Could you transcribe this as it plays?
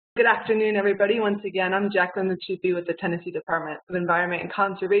Good afternoon, everybody. Once again, I'm Jacqueline Luchupi with the Tennessee Department of Environment and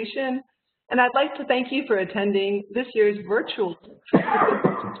Conservation, and I'd like to thank you for attending this year's virtual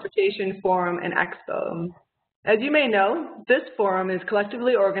Transportation Forum and Expo. As you may know, this forum is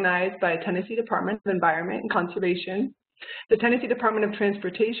collectively organized by Tennessee Department of Environment and Conservation, the Tennessee Department of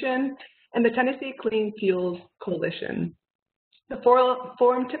Transportation, and the Tennessee Clean Fuels Coalition. The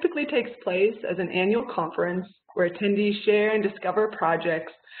forum typically takes place as an annual conference where attendees share and discover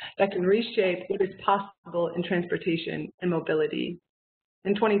projects that can reshape what is possible in transportation and mobility.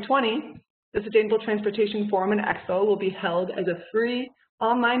 In 2020, the Sustainable Transportation Forum and Expo will be held as a free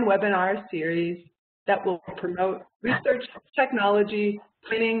online webinar series that will promote research, technology,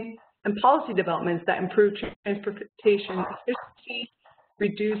 planning, and policy developments that improve transportation efficiency,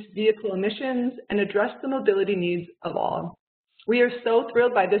 reduce vehicle emissions, and address the mobility needs of all. We are so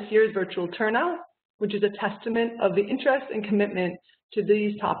thrilled by this year's virtual turnout, which is a testament of the interest and commitment to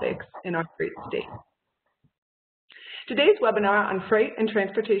these topics in our great state. Today's webinar on freight and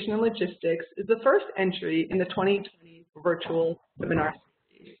transportation and logistics is the first entry in the 2020 virtual webinar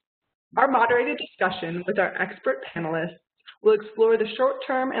series. Our moderated discussion with our expert panelists will explore the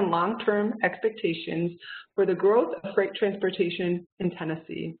short-term and long-term expectations for the growth of freight transportation in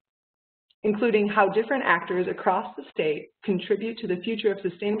Tennessee, including how different actors across the state contribute to the future of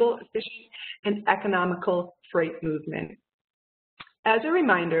sustainable, efficient, and economical freight movement. As a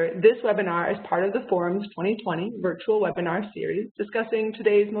reminder, this webinar is part of the Forum's 2020 virtual webinar series discussing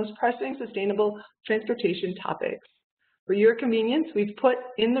today's most pressing sustainable transportation topics. For your convenience, we've put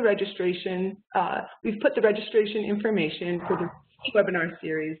the registration information for the webinar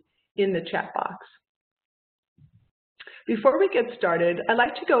series in the chat box. Before we get started, I'd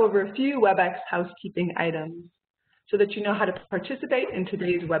like to go over a few WebEx housekeeping items so that you know how to participate in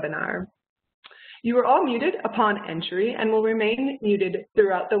today's webinar. You are all muted upon entry and will remain muted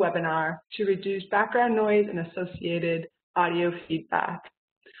throughout the webinar to reduce background noise and associated audio feedback.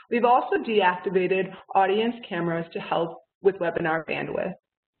 We've also deactivated audience cameras to help with webinar bandwidth.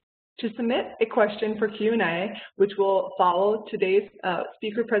 To submit a question for Q&A, which will follow today's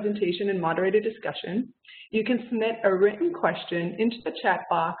speaker presentation and moderated discussion, you can submit a written question into the chat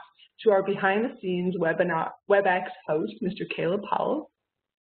box to our behind-the-scenes WebEx host, Mr. Caleb Powell.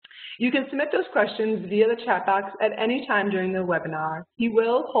 You can submit those questions via the chat box at any time during the webinar. He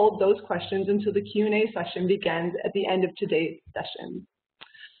will hold those questions until the Q&A session begins at the end of today's session.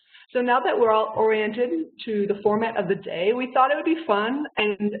 So now that we're all oriented to the format of the day, we thought it would be fun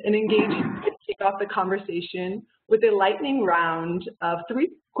and engaging to kick off the conversation with a lightning round of 3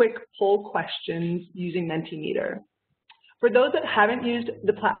 quick poll questions using Mentimeter. For those that haven't used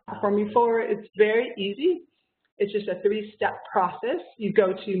the platform before, it's very easy. It's just a 3-step process. You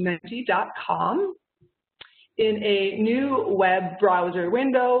go to menti.com in a new web browser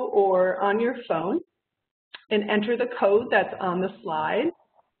window or on your phone and enter the code that's on the slide,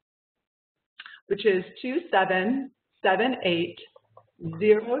 which is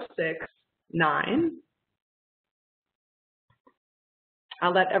 2778069.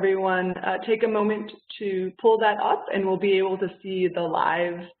 I'll let everyone take a moment to pull that up, and we'll be able to see the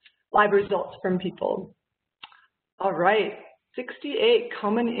live results from people. All right, 68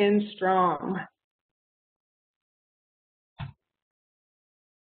 coming in strong.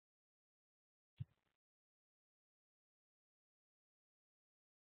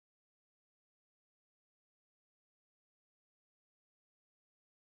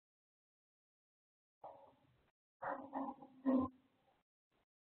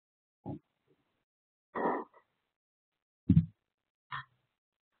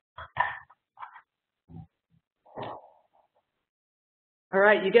 All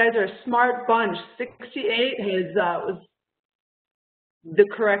right, you guys are a smart bunch. 68 was the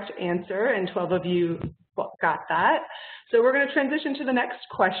correct answer, and 12 of you got that. So we're going to transition to the next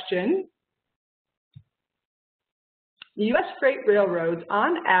question. U.S. freight railroads,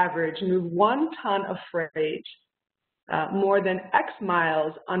 on average, move 1 ton of freight more than X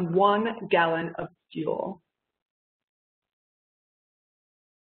miles on 1 gallon of fuel.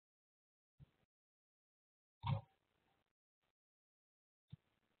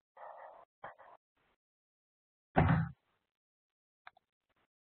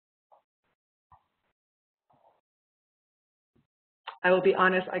 I will be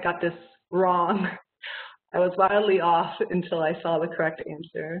honest, I got this wrong. I was wildly off until I saw the correct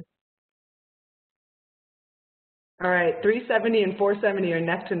answer. All right, 370 and 470 are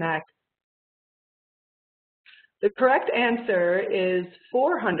neck to neck. The correct answer is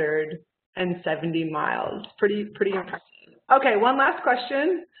 470 miles. Pretty impressive. Okay, one last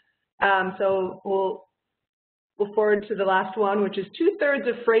question. So We'll forward to the last one, which is 2/3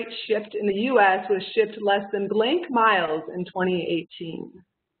 of freight shipped in the U.S. was shipped less than blank miles in 2018.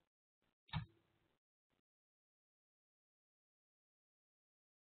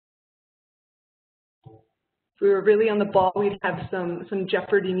 If we were really on the ball, we'd have some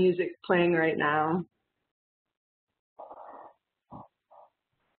Jeopardy music playing right now.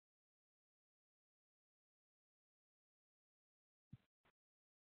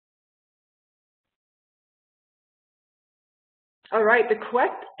 All right, the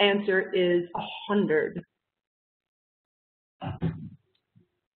correct answer is 100.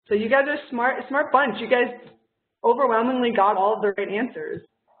 So you guys are a smart bunch. You guys overwhelmingly got all of the right answers.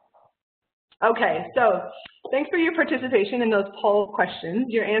 Okay, so thanks for your participation in those poll questions.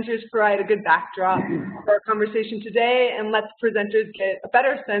 Your answers provide a good backdrop for our conversation today and lets presenters get a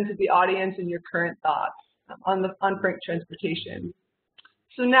better sense of the audience and your current thoughts on freight transportation.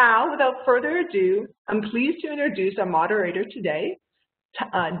 So now, without further ado, I'm pleased to introduce our moderator today,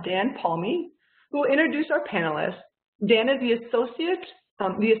 Dan Palmy, who will introduce our panelists. Dan is the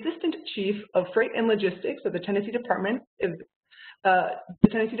Assistant Chief of Freight and Logistics of the Tennessee Department of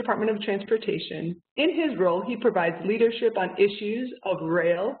Transportation. In his role, he provides leadership on issues of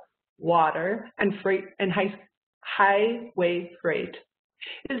rail, water, and freight and highway freight.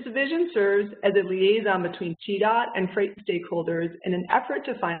 His division serves as a liaison between TDOT and freight stakeholders in an effort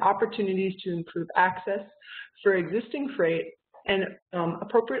to find opportunities to improve access for existing freight and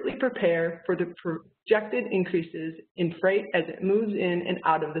appropriately prepare for the projected increases in freight as it moves in and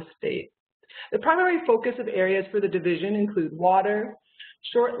out of the state. The primary focus of areas for the division include water,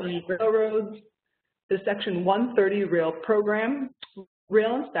 short-line railroads, the Section 130 rail program,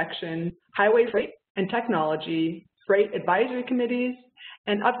 rail inspection, highway freight and technology, freight advisory committees,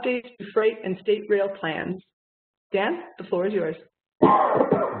 and updates to freight and state rail plans. Dan, the floor is yours.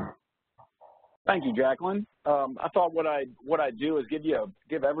 Thank you, Jacqueline. I thought what I'd do is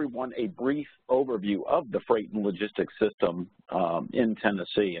give everyone a brief overview of the freight and logistics system in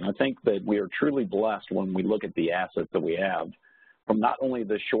Tennessee. And I think that we are truly blessed when we look at the assets that we have from not only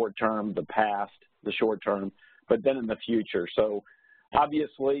the short term, the past, the short term, but then in the future. So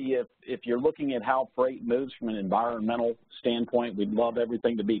obviously, if you're looking at how freight moves from an environmental standpoint, we'd love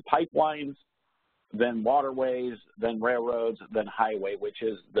everything to be pipelines, then waterways, then railroads, then highway, which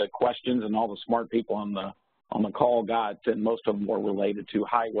is the questions and all the smart people on the call got, and most of them were related to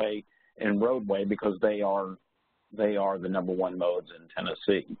highway and roadway because they are the #1 modes in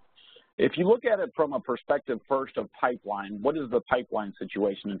Tennessee. If you look at it from a perspective first of pipeline, what is the pipeline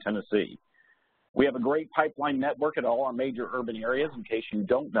situation in Tennessee? We have a great pipeline network at all our major urban areas. In case you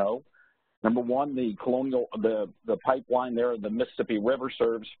don't know, #1, the pipeline there, the Mississippi River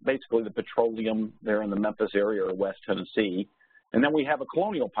serves basically the petroleum there in the Memphis area or West Tennessee. And then we have a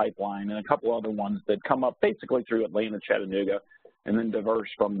Colonial pipeline and a couple other ones that come up basically through Atlanta, Chattanooga, and then diverse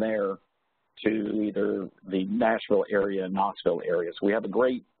from there to either the Nashville area and Knoxville area. So we have a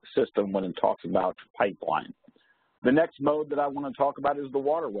great system when it talks about pipeline. The next mode that I want to talk about is the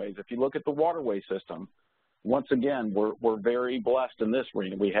waterways. If you look at the waterway system, once again, we're very blessed in this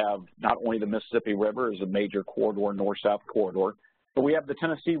arena. We have not only the Mississippi River as a major corridor, north-south corridor, but we have the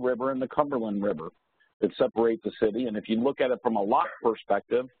Tennessee River and the Cumberland River that separate the city. And if you look at it from a lock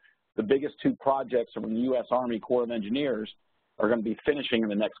perspective, the biggest two projects from the U.S. Army Corps of Engineers are going to be finishing in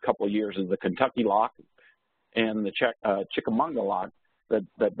the next couple of years is the Kentucky Lock and the Chickamauga Lock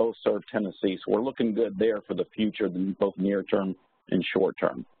that both serve Tennessee. So we're looking good there for the future, both near term and short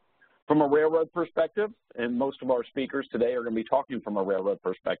term. From a railroad perspective, and most of our speakers today are going to be talking from a railroad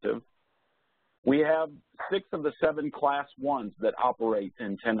perspective, we have 6 of the 7 Class 1s that operate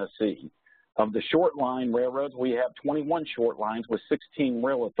in Tennessee. Of the short line railroads, we have 21 short lines with 16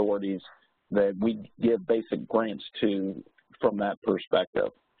 rail authorities that we give basic grants to from that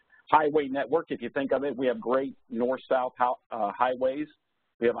perspective. Highway network, if you think of it, we have great north-south highways.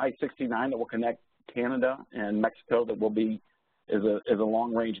 We have I-69 that will connect Canada and Mexico that will be is a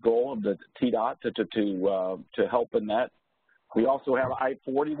long-range goal of the TDOT to help in that. We also have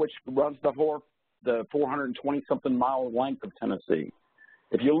I-40, which runs the 420-something mile length of Tennessee.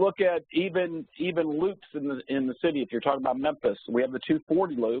 If you look at even loops in the city, if you're talking about Memphis, we have the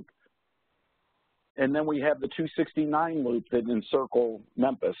 240 loop, and then we have the 269 loop that encircle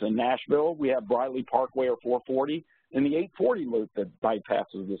Memphis. In Nashville, we have Briley Parkway or 440, and the 840 loop that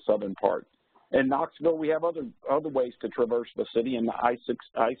bypasses the southern part. In Knoxville, we have other ways to traverse the city, and the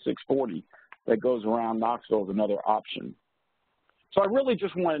I-640 that goes around Knoxville is another option. So I really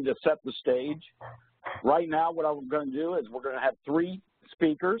just wanted to set the stage. Right now, what I'm going to do is we're going to have 3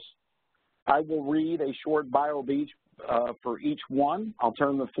 speakers. I will read a short bio for each one. I'll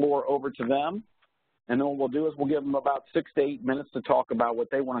turn the floor over to them. And then what we'll do is we'll give them about 6 to 8 minutes to talk about what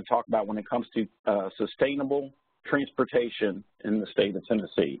they want to talk about when it comes to sustainable transportation in the state of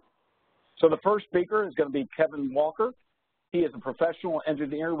Tennessee. So the first speaker is going to be Kevin Walker. He is a professional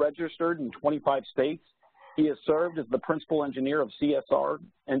engineer registered in 25 states. He has served as the principal engineer of CSR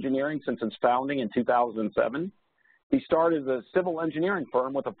Engineering since its founding in 2007. He started as a civil engineering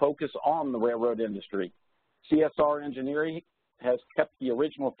firm with a focus on the railroad industry. CSR Engineering has kept the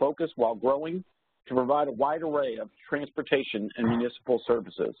original focus while growing to provide a wide array of transportation and municipal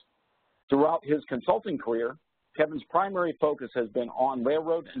services. Throughout his consulting career, Kevin's primary focus has been on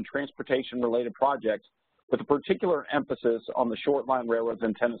railroad and transportation-related projects with a particular emphasis on the short line railroads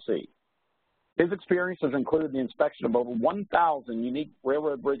in Tennessee. His experience has included the inspection of over 1,000 unique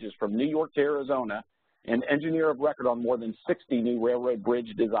railroad bridges from New York to Arizona and engineer of record on more than 60 new railroad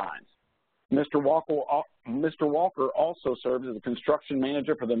bridge designs. Mr. Walker also serves as a construction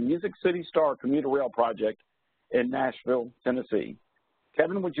manager for the Music City Star commuter rail project in Nashville, Tennessee.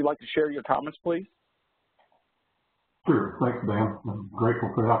 Kevin, would you like to share your comments, please? Sure. Thanks, Dan. I'm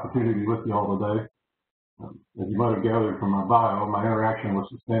grateful for the opportunity with you all today. As you might have gathered from my bio, my interaction with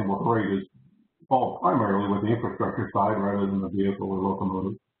sustainable freight is all primarily with the infrastructure side rather than the vehicle or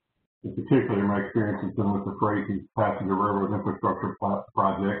locomotive. In particular, my experience has been with the freight and passenger railroad infrastructure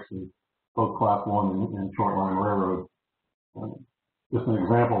projects, and both Class 1 and short line railroads. Just an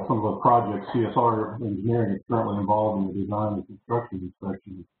example of some of the projects CSR Engineering is currently involved in the design and construction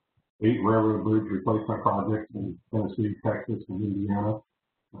inspection. 8 railroad bridge replacement projects in Tennessee, Texas, and Indiana.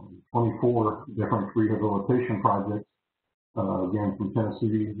 24 different rehabilitation projects, again from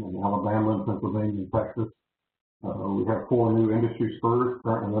Tennessee and Alabama and Pennsylvania and Texas. We have 4 new industry spurs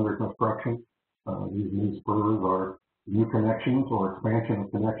currently under construction. These new spurs are new connections or expansion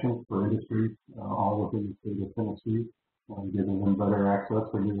of connections for industries all within the state of Tennessee, giving them better access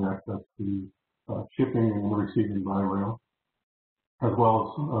or new access to shipping and receiving by rail, as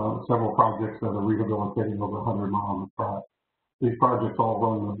well as several projects that are rehabilitating over 100 miles of track. These projects all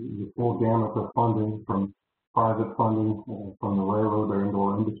run the full gamut of funding, from private funding from the railroad or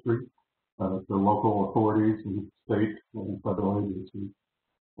indoor industry to local authorities and state and federal agencies.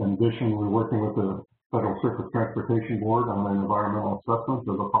 In addition, we're working with the Federal Surface Transportation Board on an environmental assessment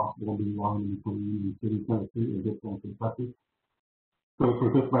of a possible new line between the city of Tennessee and Dixon, Kentucky. So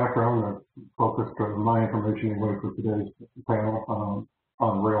with this background, I focused my information anyway for today's panel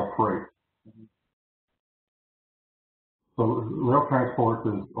on rail freight. So rail transport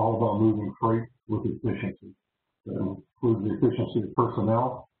is all about moving freight with efficiency. It includes the efficiency of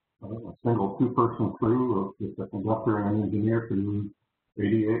personnel. A single 2-person crew of just a conductor and an engineer can move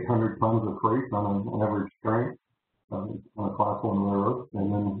 8,800 tons of freight on an average train on a Class 1 railroad.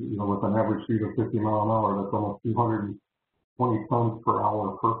 And then, with an average speed of 50 miles an hour, that's almost 220 tons per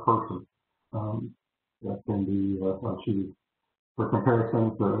hour per person that can be achieved. For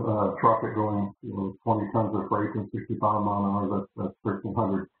comparison, to truck at going 20 tons of freight and 65 miles an hour, that's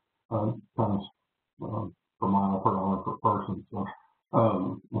 1,300 tons per mile per hour per person. So,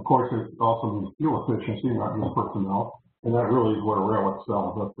 of course, it also means fuel efficiency, not just personnel, and that really is where rail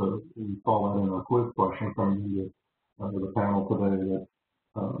excels. We saw that in our quiz question coming into the panel today, that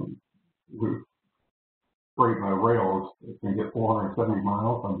freight by rail can get 470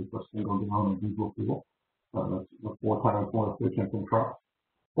 miles on just a single gallon of diesel fuel. That's 4 times more efficient than trucks.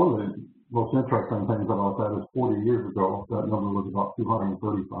 One of the most interesting things about that is 40 years ago, that number was about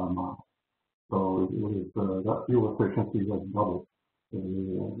 235 miles. So that fuel efficiency has doubled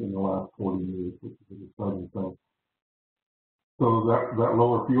in the last 40 years, which is an exciting thing. So that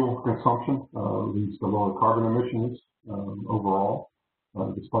lower fuel consumption leads to lower carbon emissions overall.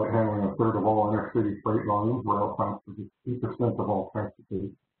 Despite handling a third of all intercity freight volumes, rail accounts for just 2% of all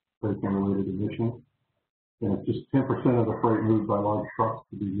transportation-related emissions. And it's just 10% of the freight moved by large trucks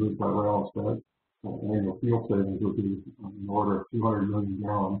to be moved by rail instead. Annual fuel savings would be in the order of 200 million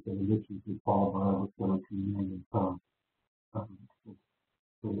gallons, and emissions would fall by over 17 million tons.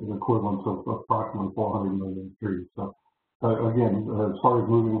 The equivalent of approximately 400 million trees. So, again, as far as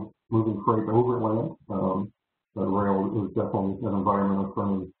moving freight overland, rail is definitely an environmentally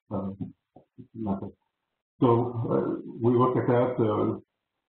friendly method. So we look at that.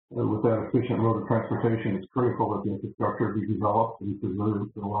 With that efficient mode of transportation, it's critical that the infrastructure be developed and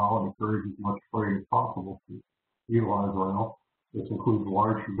preserved to allow and encourage as much freight as possible to utilize rail. This includes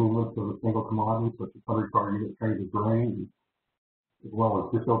large movements of a single commodity, such as 100-car unit trains of grain, as well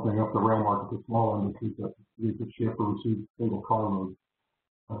as just opening up the rail market to small industries that we could ship or receive single carloads.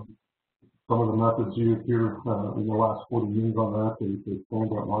 Some of the methods used here in the last 40 years on that is to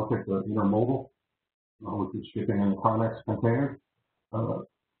expand that market to intermodal, which is shipping in Connex containers.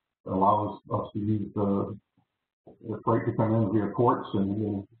 allows us to use the freight to come in via ports,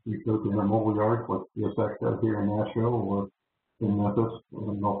 and we go to intermodal yards like CSX does here in Nashville or in Memphis,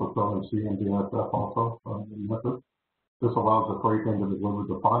 in Norfolk Southern Sea and BNSF also in Memphis. This allows the freight then to deliver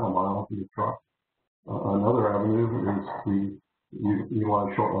the final mile via truck. Another avenue is to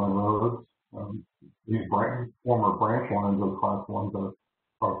utilize short line railroads. These former branch lines of Class 1s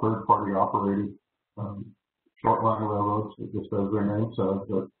are third-party operated short line railroads, just as their name says,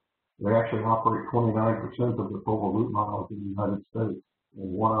 but they actually operate 29% of the total route miles in the United States.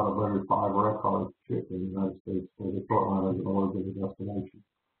 And 1 out of every 5 rail cars shipped in the United States, so the short line is an origin and destination.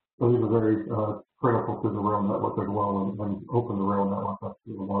 So these are very critical to the rail network as well, and open the rail network up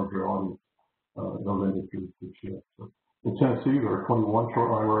to a larger audience, those industries to ship. So in Tennessee, there are 21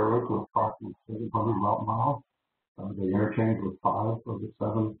 short line railroads with approximately 700 route miles. They interchange with 5 of the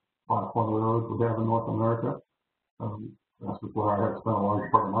 7 Class 1 railroads we have in North America. That's where I have spent a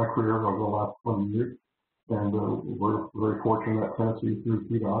large part of my career over the last 20 years. And we're very fortunate that Tennessee through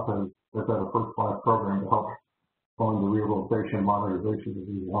PDOT has had a first-class program to help fund the rehabilitation and modernization of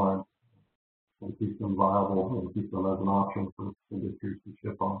these lines and keep them viable and keep them as an option for industries to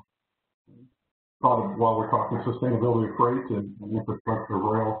ship on. While we're talking sustainability of freight and infrastructure of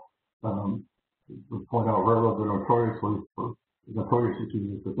rail, we point out railroads are notorious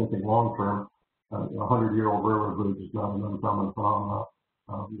for thinking long-term. A 100-year-old railroad bridge is not an uncommon phenomenon.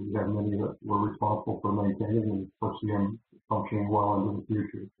 We have many that we're responsible for maintaining and foresee them functioning well into the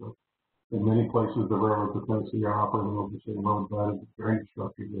future. So in many places, the railroads of Tennessee are operating over the same road bed drainage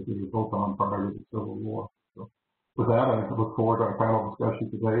structures that they were built on prior to the Civil War. So with that, I look forward to our panel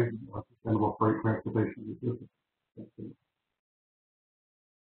discussion today, sustainable freight transportation logistics.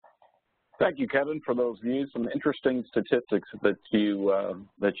 Thank you, Kevin, for those views. Some interesting statistics that you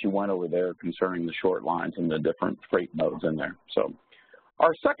went over there concerning the short lines and the different freight modes in there. So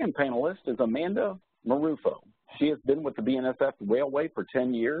our second panelist is Amanda Marufo. She has been with the BNSF Railway for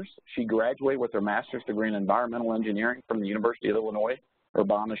 10 years. She graduated with her master's degree in environmental engineering from the University of Illinois,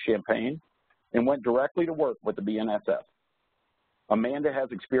 Urbana-Champaign, and went directly to work with the BNSF. Amanda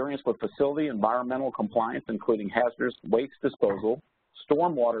has experience with facility environmental compliance, including hazardous waste disposal,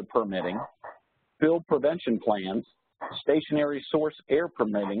 stormwater permitting, field prevention plans, stationary source air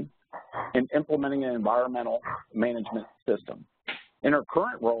permitting, and implementing an environmental management system. In her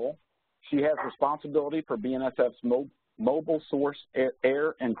current role, she has responsibility for BNSF's mobile source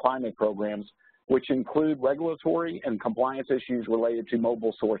air and climate programs, which include regulatory and compliance issues related to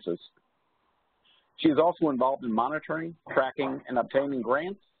mobile sources. She is also involved in monitoring, tracking, and obtaining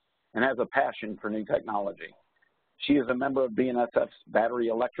grants, and has a passion for new technology. She is a member of BNSF's Battery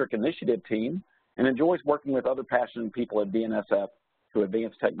Electric Initiative team and enjoys working with other passionate people at BNSF to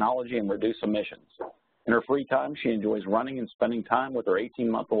advance technology and reduce emissions. In her free time, she enjoys running and spending time with her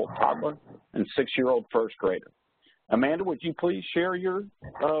 18-month-old toddler and 6-year-old first grader. Amanda, would you please share your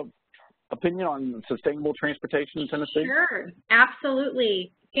opinion on sustainable transportation in Tennessee? Sure,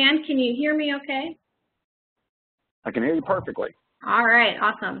 absolutely. Dan, can you hear me okay? I can hear you perfectly. All right,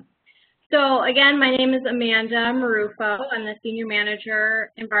 awesome. So again, my name is Amanda Marufo. I'm the Senior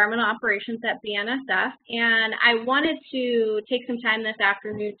Manager, Environmental Operations at BNSF, and I wanted to take some time this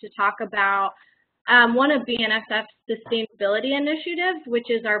afternoon to talk about one of BNSF's sustainability initiatives, which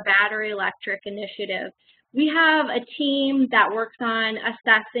is our battery electric initiative. We have a team that works on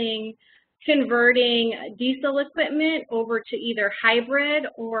assessing converting diesel equipment over to either hybrid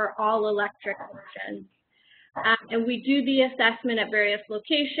or all electric versions. And we do the assessment at various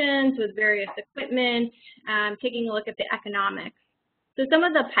locations with various equipment, taking a look at the economics. So some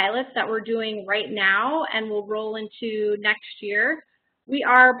of the pilots that we're doing right now and will roll into next year, we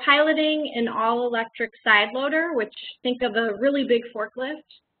are piloting an all-electric side loader, which think of a really big forklift.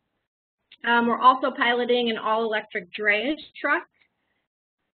 We're also piloting an all-electric drayage truck,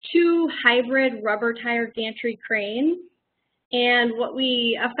 2 hybrid rubber tire gantry cranes, and what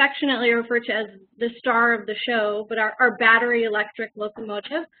we affectionately refer to as the star of the show, but our battery electric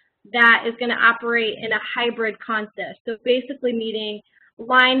locomotive that is going to operate in a hybrid concept. So basically meaning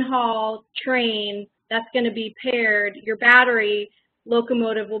line haul train that's going to be paired, your battery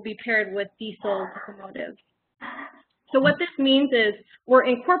locomotive will be paired with diesel locomotives. So what this means is we're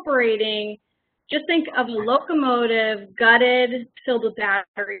incorporating, just think of a locomotive gutted, filled with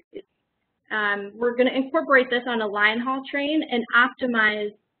batteries. We're going to incorporate this on a line haul train and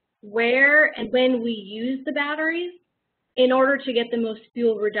optimize where and when we use the batteries in order to get the most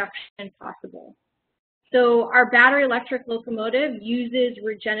fuel reduction possible. So our battery electric locomotive uses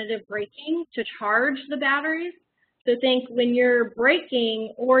regenerative braking to charge the batteries. So think when you're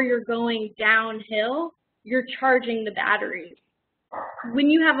braking or you're going downhill, you're charging the batteries. when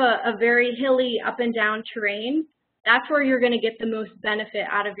you have a very hilly up and down terrain, that's where you're going to get the most benefit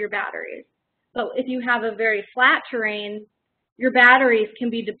out of your batteries. But if you have a very flat terrain, your batteries can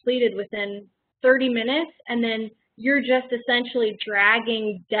be depleted within 30 minutes, and then you're just essentially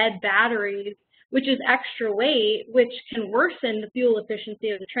dragging dead batteries, which is extra weight, which can worsen the fuel efficiency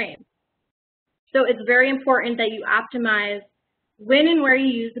of the train. So it's very important that you optimize when and where you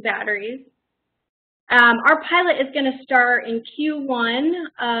use the batteries. Our pilot is going to start in Q1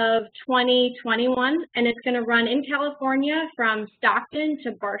 of 2021, and it's going to run in California from Stockton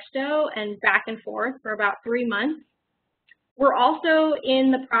to Barstow and back and forth for about 3 months. We're also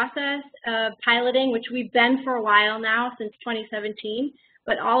in the process of piloting, which we've been for a while now, since 2017,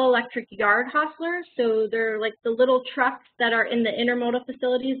 but all-electric yard hostlers. So they're like the little trucks that are in the intermodal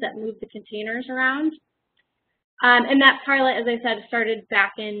facilities that move the containers around. And that pilot, as I said, started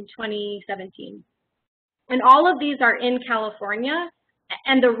back in 2017. And all of these are in California,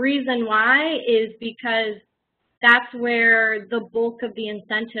 and the reason why is because that's where the bulk of the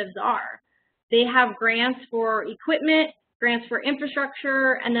incentives are. They have grants for equipment, grants for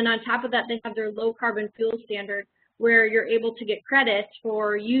infrastructure, and then on top of that, they have their low carbon fuel standard where you're able to get credits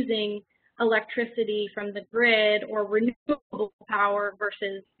for using electricity from the grid or renewable power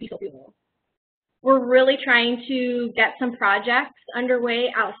versus diesel fuel. We're really trying to get some projects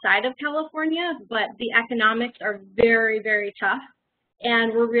underway outside of California, but the economics are very, very tough,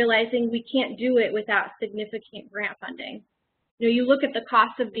 and we're realizing we can't do it without significant grant funding. You know, you look at the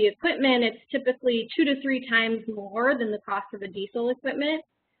cost of the equipment, it's typically 2 to 3 times more than the cost of a diesel equipment,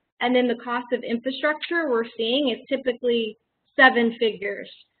 and then the cost of infrastructure we're seeing is typically 7 figures.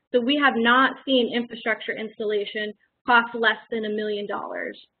 So we have not seen infrastructure installation cost less than $1 million.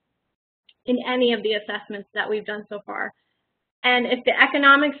 In any of the assessments that we've done so far. And if the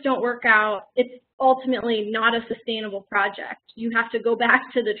economics don't work out, it's ultimately not a sustainable project. You have to go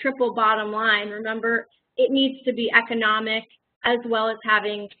back to the triple bottom line. Remember, it needs to be economic as well as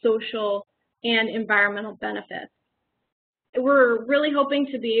having social and environmental benefits. We're really hoping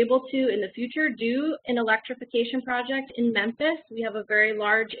to be able to, in the future, do an electrification project in Memphis. We have a very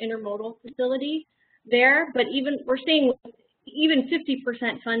large intermodal facility there, but we're seeing even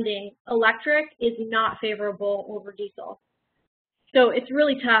 50% funding, electric is not favorable over diesel. So it's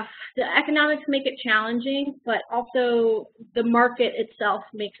really tough. The economics make it challenging, but also the market itself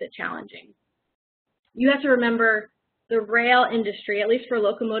makes it challenging. You have to remember the rail industry, at least for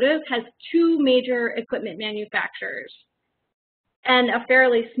locomotives, has 2 major equipment manufacturers and a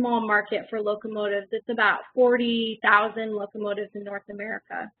fairly small market for locomotives. It's about 40,000 locomotives in North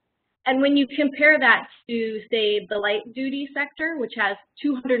America. And when you compare that to, say, the light-duty sector, which has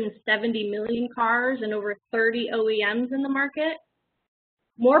 270 million cars and over 30 OEMs in the market,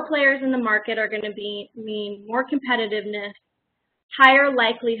 more players in the market are going to mean more competitiveness, higher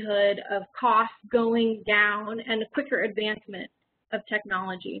likelihood of costs going down, and a quicker advancement of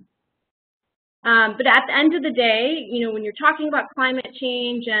technology. But at the end of the day, you know, when you're talking about climate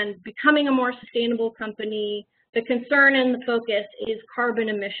change and becoming a more sustainable company, the concern and the focus is carbon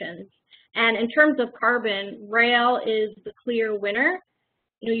emissions. And in terms of carbon, rail is the clear winner.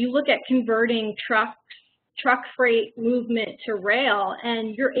 You know, you look at converting truck freight movement to rail,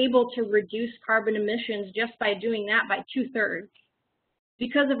 and you're able to reduce carbon emissions just by doing that by 2/3.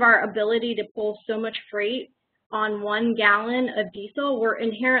 Because of our ability to pull so much freight on 1 gallon of diesel, we're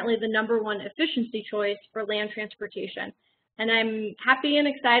inherently the #1 efficiency choice for land transportation. And I'm happy and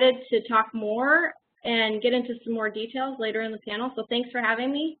excited to talk more and get into some more details later in the panel. So thanks for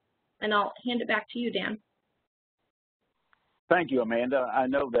having me, and I'll hand it back to you, Dan. Thank you, Amanda. I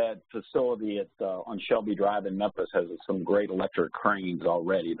know that facility on Shelby Drive in Memphis has some great electric cranes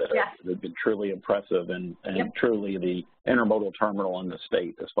already that have been truly impressive and truly the intermodal terminal in the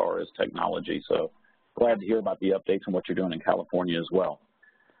state as far as technology. So glad to hear about the updates and what you're doing in California as well.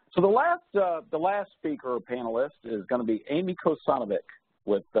 So the last speaker or panelist is going to be Amy Kosanovic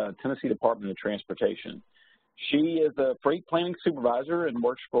with Tennessee Department of Transportation. She is a freight planning supervisor and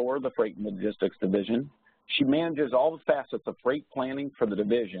works for the Freight and Logistics Division. She manages all the facets of freight planning for the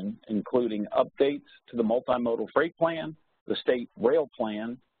division, including updates to the multimodal freight plan, the state rail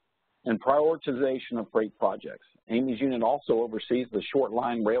plan, and prioritization of freight projects. Amy's unit also oversees the Short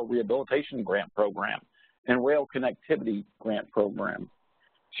Line Rail Rehabilitation Grant Program and Rail Connectivity Grant Program.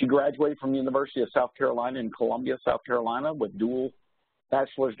 She graduated from the University of South Carolina in Columbia, South Carolina, with dual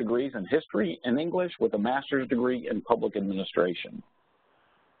bachelor's degrees in history and English with a master's degree in public administration.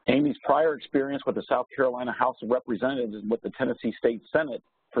 Amy's prior experience with the South Carolina House of Representatives and with the Tennessee State Senate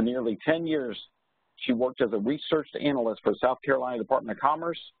for nearly 10 years, she worked as a research analyst for South Carolina Department of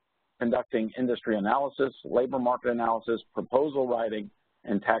Commerce, conducting industry analysis, labor market analysis, proposal writing,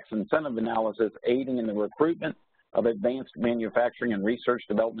 and tax incentive analysis, aiding in the recruitment of advanced manufacturing and research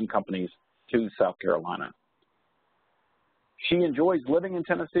development companies to South Carolina. She enjoys living in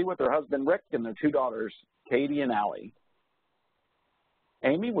Tennessee with her husband, Rick, and their 2 daughters, Katie and Allie.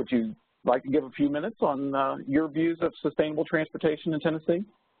 Amy, would you like to give a few minutes on your views of sustainable transportation in Tennessee?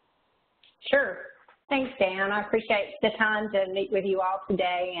 Sure. Thanks, Dan. I appreciate the time to meet with you all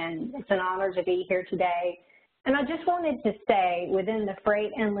today, and it's an honor to be here today. And I just wanted to say, within the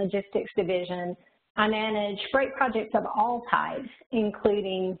Freight and Logistics Division, I manage freight projects of all types,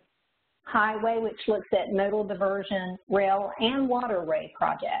 including highway, which looks at modal diversion, rail, and waterway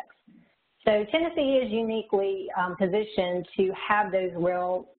projects. So Tennessee is uniquely positioned to have those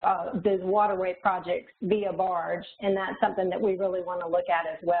waterway projects via barge, and that's something that we really want to look at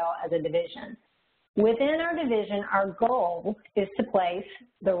as well as a division. Within our division, our goal is to place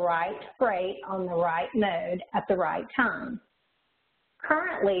the right freight on the right mode at the right time.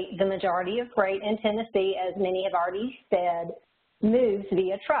 Currently, the majority of freight in Tennessee, as many have already said, moves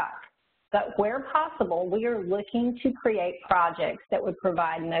via truck. But where possible, we are looking to create projects that would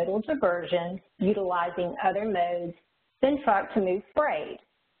provide modal diversion, utilizing other modes than truck to move freight.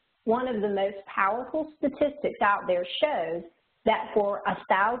 One of the most powerful statistics out there shows that for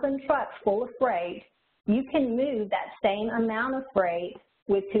 1,000 trucks full of freight, you can move that same amount of freight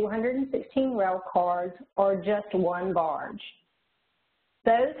with 216 rail cars or just 1 barge.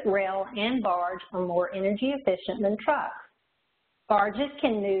 Both rail and barge are more energy efficient than trucks. Barges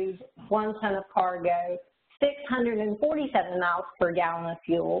can move 1 ton of cargo, 647 miles per gallon of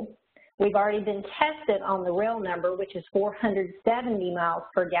fuel. We've already been tested on the rail number, which is 470 miles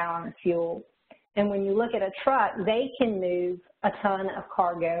per gallon of fuel. And when you look at a truck, they can move a ton of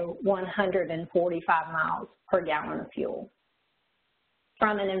cargo, 145 miles per gallon of fuel.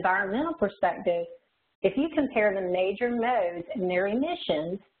 From an environmental perspective, if you compare the major modes and their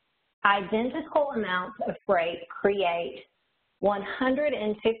emissions, identical amounts of freight create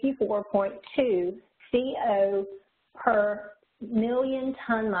 154.2 CO per million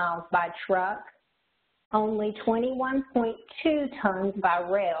ton miles by truck, only 21.2 tons by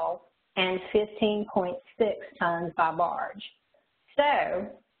rail, and 15.6 tons by barge. So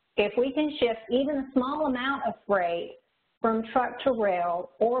if we can shift even a small amount of freight from truck to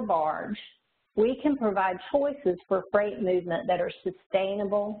rail or barge, we can provide choices for freight movement that are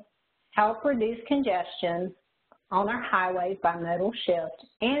sustainable, help reduce congestion on our highways by modal shift,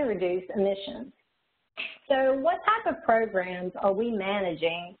 and reduce emissions. So what type of programs are we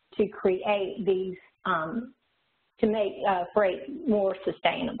managing to create these, to make freight more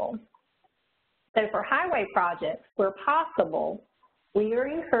sustainable? So for highway projects, where possible, we are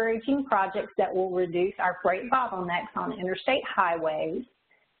encouraging projects that will reduce our freight bottlenecks on interstate highways,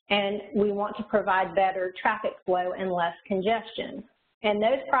 and we want to provide better traffic flow and less congestion. And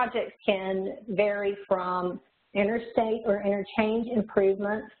those projects can vary from interstate or interchange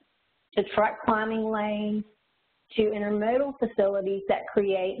improvements to truck climbing lanes to intermodal facilities that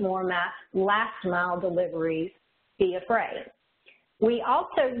create more last mile deliveries via freight. We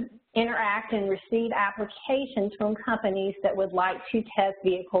also interact and receive applications from companies that would like to test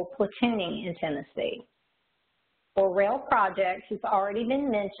vehicle platooning in Tennessee. For rail projects, it's already been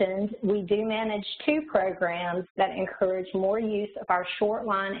mentioned, we do manage 2 programs that encourage more use of our short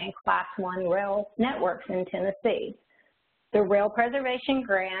line and Class 1 rail networks in Tennessee. The rail preservation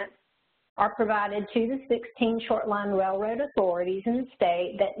grants are provided to the 16 short line railroad authorities in the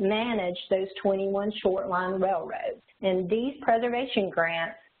state that manage those 21 short line railroads. And these preservation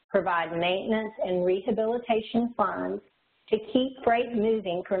grants provide maintenance and rehabilitation funds to keep freight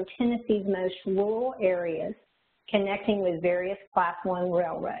moving from Tennessee's most rural areas, connecting with various Class 1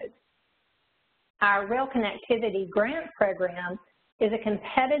 railroads. Our Rail Connectivity Grant Program is a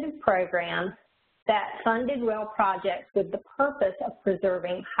competitive program that funded rail projects with the purpose of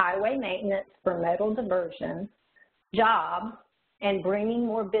preserving highway maintenance for modal diversion, jobs, and bringing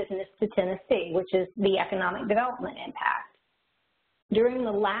more business to Tennessee, which is the economic development impact. During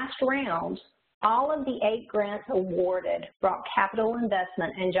the last round, all of the 8 grants awarded brought capital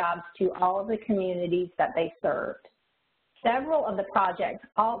investment and jobs to all of the communities that they served. Several of the projects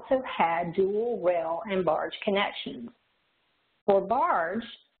also had dual rail and barge connections. For barge,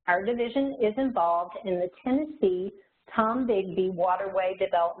 our division is involved in the Tennessee Tombigbee Waterway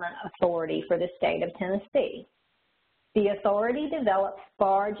Development Authority for the state of Tennessee. The authority develops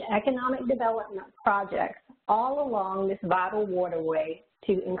barge economic development projects all along this vital waterway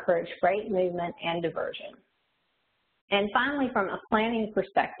to encourage freight movement and diversion. And finally, from a planning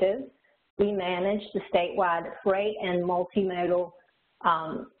perspective, we manage the statewide freight and multimodal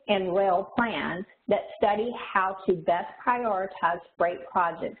and rail plans that study how to best prioritize freight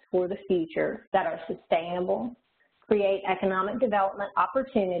projects for the future that are sustainable, create economic development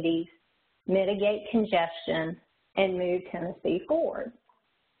opportunities, mitigate congestion, and move Tennessee forward.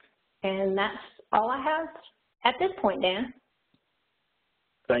 And that's all I have at this point, Dan.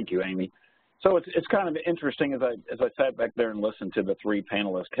 Thank you, Amy. So it's kind of interesting as I sat back there and listened to the three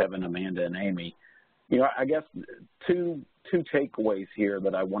panelists, Kevin, Amanda, and Amy. You know, I guess two takeaways here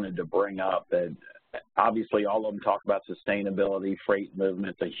that I wanted to bring up. That obviously all of them talk about sustainability, freight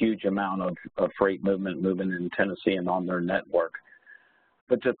movement, a huge amount of freight movement moving in Tennessee and on their network.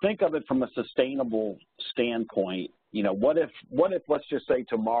 But to think of it from a sustainable standpoint, you know, what if let's just say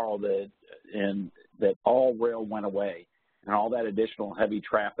tomorrow that all rail went away and all that additional heavy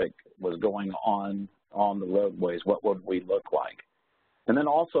traffic was going on the roadways, what would we look like? And then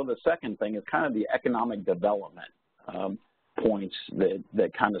also the second thing is kind of the economic development points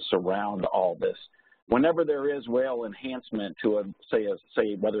that kind of surround all this. Whenever there is rail enhancement to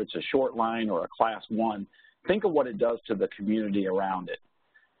say whether it's a short line or a class 1, think of what it does to the community around it.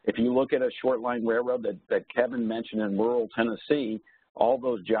 If you look at a short line railroad that Kevin mentioned in rural Tennessee, all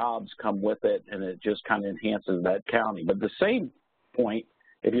those jobs come with it, and it just kind of enhances that county. But the same point,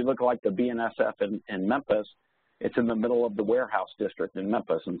 if you look like the BNSF in Memphis, it's in the middle of the warehouse district in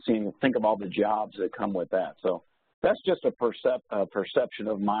Memphis, and think of all the jobs that come with that. So that's just a perception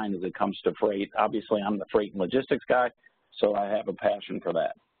of mine as it comes to freight. Obviously, I'm the freight and logistics guy, so I have a passion for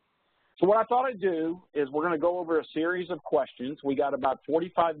that. So what I thought I'd do is we're going to go over a series of questions. We got about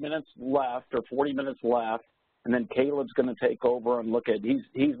 45 minutes left or 40 minutes left, and then Caleb's going to take over and look at,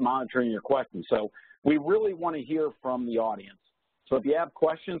 he's monitoring your questions. So we really want to hear from the audience. So if you have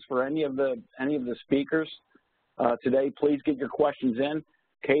questions for any of the speakers today, please get your questions in.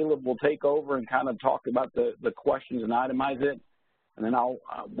 Caleb will take over and kind of talk about the questions and itemize it, and then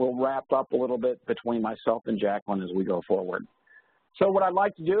we'll wrap up a little bit between myself and Jacqueline as we go forward. So what I'd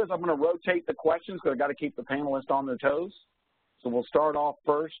like to do is I'm going to rotate the questions because I've got to keep the panelists on their toes. So we'll start off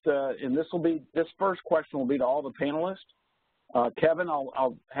first, and this first question will be to all the panelists. Kevin,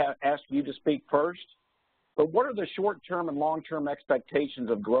 I'll ask you to speak first. But what are the short-term and long-term expectations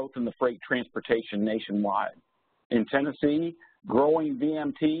of growth in the freight transportation nationwide? In Tennessee, growing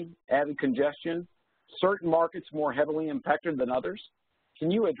VMT, added congestion, certain markets more heavily impacted than others?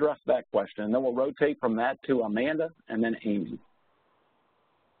 Can you address that question? And then we'll rotate from that to Amanda and then Amy.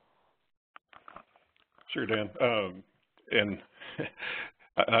 Sure, Dan. And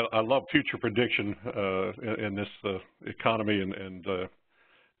I love future prediction in this economy and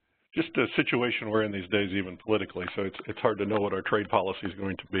just a situation we're in these days, even politically. So it's hard to know what our trade policy is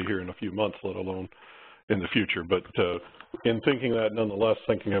going to be here in a few months, let alone in the future. But in thinking that, nonetheless,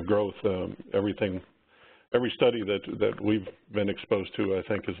 thinking of growth, every study that we've been exposed to, I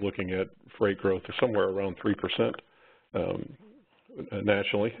think, is looking at freight growth somewhere around 3%.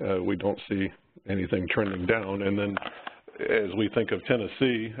 Nationally, we don't see anything trending down. And then as we think of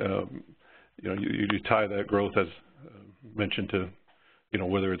Tennessee, you know, you tie that growth, as mentioned, to, you know,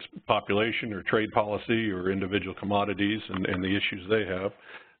 whether it's population or trade policy or individual commodities and the issues they have.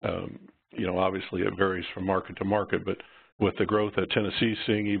 You know, obviously it varies from market to market, but with the growth that Tennessee's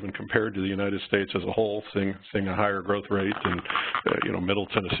seeing, even compared to the United States as a whole, seeing a higher growth rate, and you know, Middle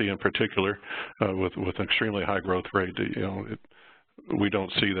Tennessee in particular, with an extremely high growth rate, you know, we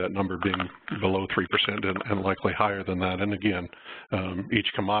don't see that number being below 3% and likely higher than that. And again, each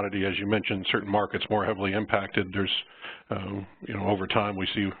commodity, as you mentioned, certain markets more heavily impacted. There's, you know, over time we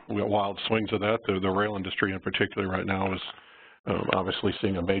see wild swings of that. The rail industry in particular right now is obviously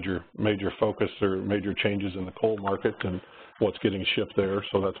seeing a major focus or major changes in the coal market and what's getting shipped there.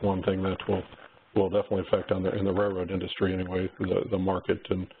 So that's one thing that will definitely affect in the railroad industry anyway, the market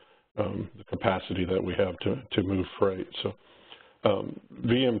and the capacity that we have to move freight. So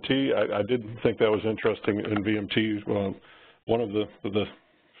VMT, I did think that was interesting in VMT. One of the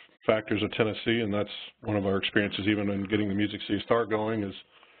factors of Tennessee, and that's one of our experiences even in getting the Music City Star going, is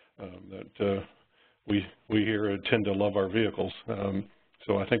that we here tend to love our vehicles.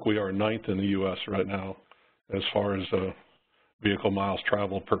 So I think we are 9th in the U.S. right now as far as vehicle miles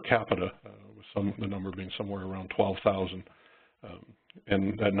traveled per capita, with the number being somewhere around 12,000.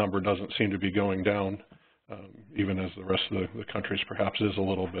 And that number doesn't seem to be going down, even as the rest of the country's perhaps is a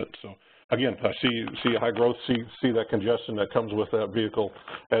little bit. So again, I see high growth, see that congestion that comes with that vehicle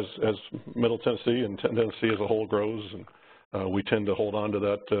as Middle Tennessee and Tennessee as a whole grows, and we tend to hold on to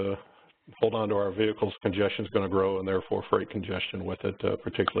that. Hold on to our vehicles. Congestion is going to grow, and therefore freight congestion with it,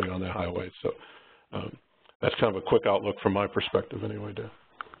 particularly on the highways. So that's kind of a quick outlook from my perspective anyway, Dan.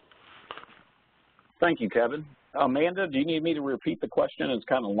 Thank you, Kevin. Amanda, do you need me to repeat the question? It's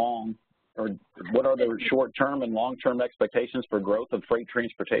kind of long. Or what are the short-term and long-term expectations for growth of freight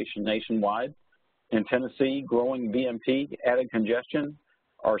transportation nationwide? In Tennessee, growing BMT, added congestion,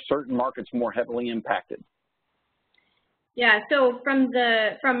 are certain markets more heavily impacted? Yeah, so from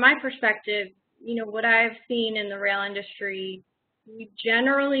my perspective, you know, what I've seen in the rail industry, we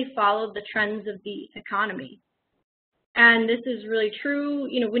generally follow the trends of the economy. And this is really true,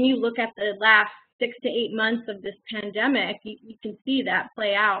 you know, when you look at the last 6 to 8 months of this pandemic, you can see that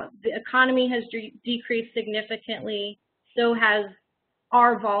play out. The economy has decreased significantly, so has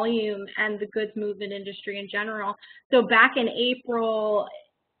our volume and the goods movement industry in general. So back in April,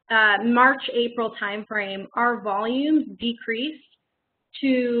 March-April timeframe, our volumes decreased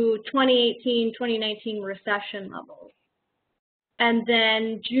to 2018, 2019 recession levels. And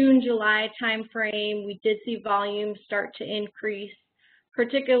then June-July timeframe, we did see volumes start to increase,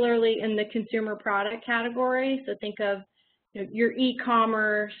 particularly in the consumer product category. So think of, you know, your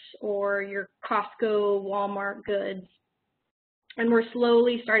e-commerce or your Costco, Walmart goods. And we're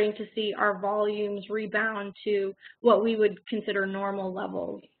slowly starting to see our volumes rebound to what we would consider normal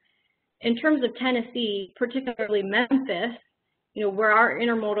levels. In terms of Tennessee, particularly Memphis, you know, where our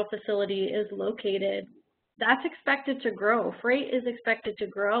intermodal facility is located, that's expected to grow. Freight is expected to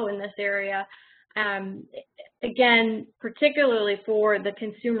grow in this area. Again, particularly for the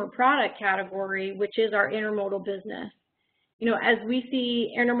consumer product category, which is our intermodal business. You know, as we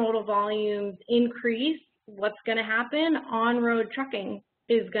see intermodal volumes increase, what's going to happen? On-road trucking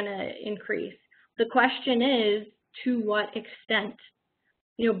is going to increase. The question is, to what extent?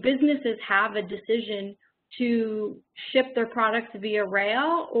 You know, businesses have a decision to ship their products via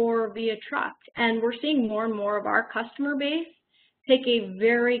rail or via truck. And we're seeing more and more of our customer base take a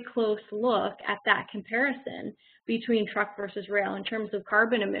very close look at that comparison between truck versus rail in terms of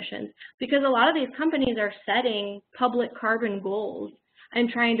carbon emissions, because a lot of these companies are setting public carbon goals and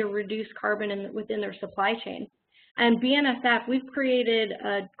trying to reduce carbon within their supply chain. And BNSF, we've created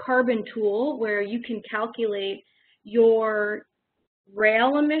a carbon tool where you can calculate your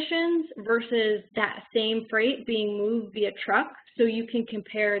rail emissions versus that same freight being moved via truck, so you can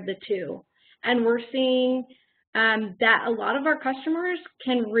compare the two. And we're seeing that a lot of our customers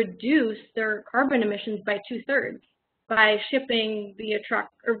can reduce their carbon emissions by 2/3 by shipping via truck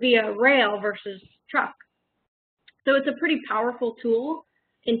or via rail versus truck. So it's a pretty powerful tool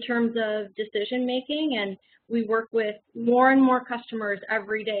in terms of decision making, and we work with more and more customers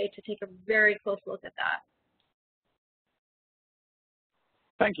every day to take a very close look at that.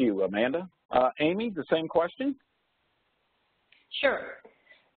 Thank you, Amanda. Amy, the same question? Sure.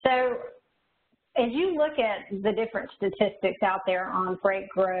 So as you look at the different statistics out there on freight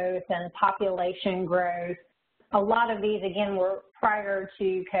growth and population growth, a lot of these, again, were prior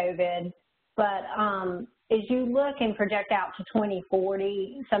to COVID, but as you look and project out to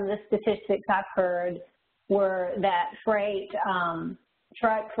 2040, some of the statistics I've heard were that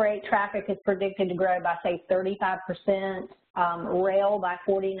truck freight traffic is predicted to grow by, say, 35%, rail by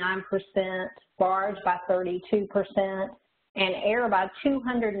 49%, barge by 32%, and air by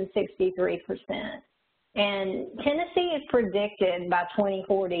 263%. And Tennessee is predicted by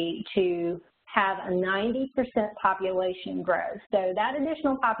 2040 to have a 90% population growth. So that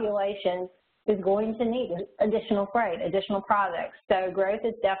additional population is going to need additional freight, additional products. So growth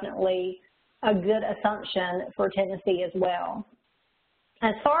is definitely a good assumption for Tennessee as well.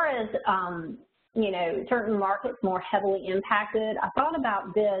 As far as, you know, certain markets more heavily impacted, I thought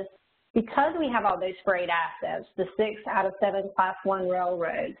about this because we have all those freight assets, the 6 out of 7 Class I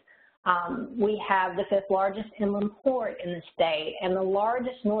railroads. We have the 5th largest inland port in the state and the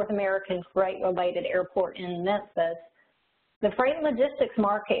largest North American freight-related airport in Memphis. The freight and logistics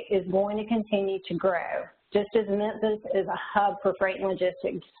market is going to continue to grow. Just as Memphis is a hub for freight and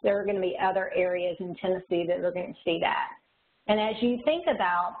logistics, there are going to be other areas in Tennessee that are going to see that. And as you think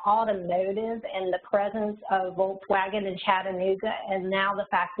about automotive and the presence of Volkswagen in Chattanooga, and now the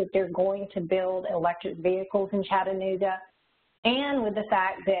fact that they're going to build electric vehicles in Chattanooga, and with the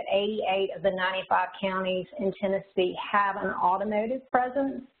fact that 88 of the 95 counties in Tennessee have an automotive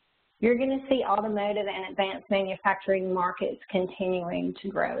presence, you're going to see automotive and advanced manufacturing markets continuing to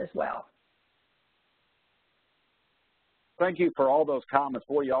grow as well. Thank you for all those comments.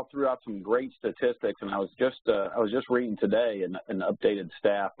 Boy, y'all threw out some great statistics, and I was just reading today an updated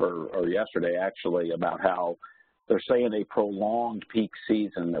staff or yesterday actually about how they're saying a prolonged peak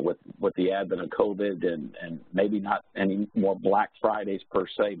season with the advent of COVID and maybe not any more Black Fridays per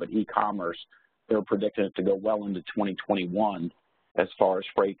se, but e-commerce. They're predicting it to go well into 2021 as far as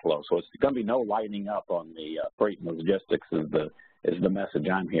freight flow. So it's going to be no lightening up on the freight and logistics is the message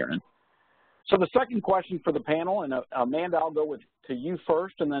I'm hearing. So the second question for the panel, and Amanda, I'll go to you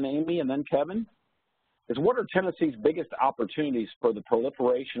first, and then Amy, and then Kevin, is what are Tennessee's biggest opportunities for the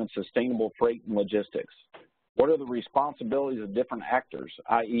proliferation of sustainable freight and logistics? What are the responsibilities of different actors,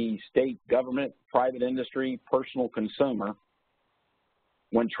 i.e. state, government, private industry, personal consumer,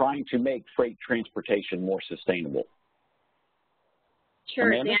 when trying to make freight transportation more sustainable?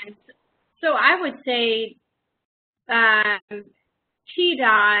 Sure, Amanda? Dan. So I would say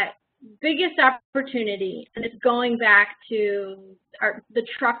TDOT, biggest opportunity, and it's going back to the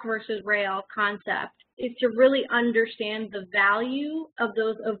truck versus rail concept, is to really understand the value of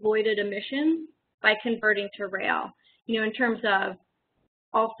those avoided emissions by converting to rail. You know, in terms of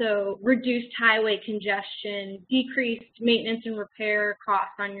also reduced highway congestion, decreased maintenance and repair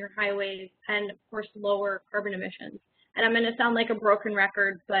costs on your highways, and of course lower carbon emissions. And I'm going to sound like a broken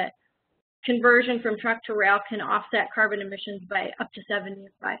record, but conversion from truck to rail can offset carbon emissions by up to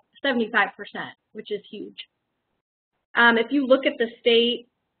 75%, which is huge. If you look at the state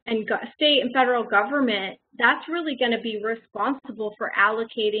and federal government, that's really going to be responsible for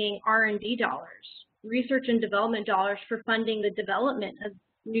allocating R&D dollars, research and development dollars for funding the development of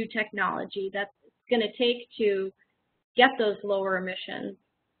new technology that's going to take to get those lower emissions.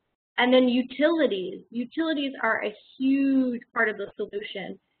 And then utilities. Utilities are a huge part of the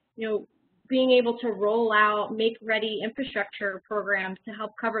solution. You know, being able to roll out make-ready infrastructure programs to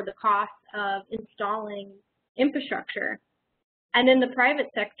help cover the cost of installing infrastructure. And then the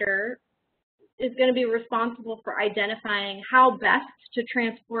private sector is going to be responsible for identifying how best to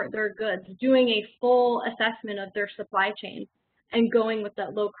transport their goods, doing a full assessment of their supply chain, and going with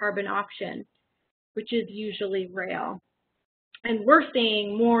that low-carbon option, which is usually rail. And we're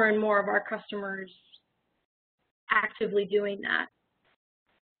seeing more and more of our customers actively doing that.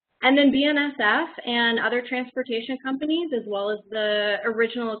 And then BNSF and other transportation companies, as well as the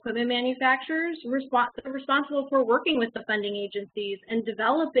original equipment manufacturers, are responsible for working with the funding agencies and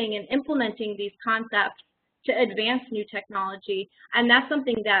developing and implementing these concepts to advance new technology. And that's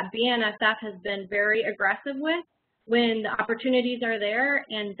something that BNSF has been very aggressive with when the opportunities are there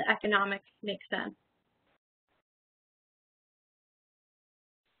and the economics make sense.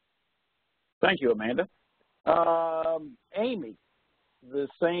 Thank you, Amanda. Amy, the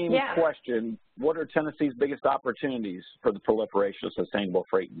same question. What are Tennessee's biggest opportunities for the proliferation of sustainable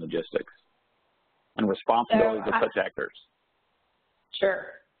freight and logistics and responsibilities of such actors? Sure.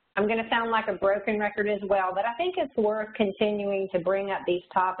 I'm going to sound like a broken record as well, but I think it's worth continuing to bring up these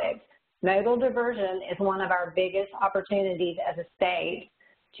topics. Modal diversion is one of our biggest opportunities as a state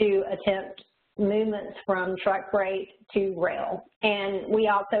to attempt movements from truck freight to rail. And we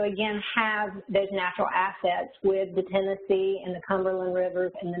also, again, have those natural assets with the Tennessee and the Cumberland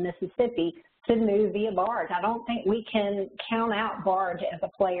Rivers and the Mississippi to move via barge. I don't think we can count out barge as a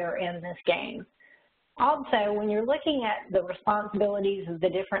player in this game. Also, when you're looking at the responsibilities of the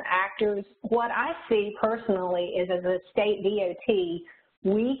different actors, what I see personally is as a state DOT,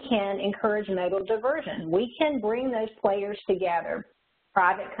 we can encourage modal diversion. We can bring those players together.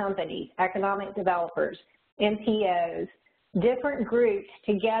 Private companies, economic developers, MPOs, different groups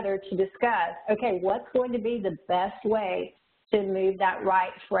together to discuss, okay, what's going to be the best way to move that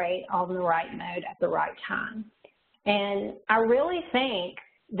right freight on the right mode at the right time. And I really think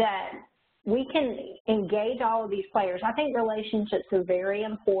that we can engage all of these players. I think relationships are very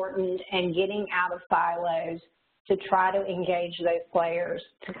important, and getting out of silos to try to engage those players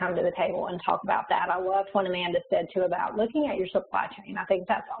to come to the table and talk about that. I loved what Amanda said, too, about looking at your supply chain. I think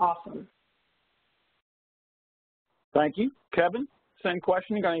that's awesome. Thank you. Kevin, same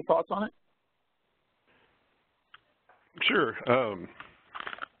question. You got any thoughts on it? Sure.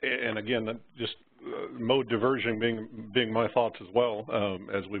 And again, just mode diversion being my thoughts as well.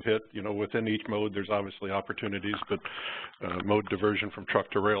 As we've hit, you know, within each mode, there's obviously opportunities, but mode diversion from truck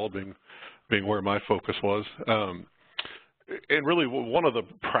to rail being where my focus was. And really one of the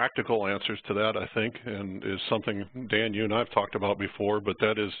practical answers to that, I think, and is something, Dan, you and I have talked about before, but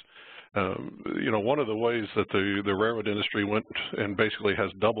that is, you know, one of the ways that the railroad industry went and basically has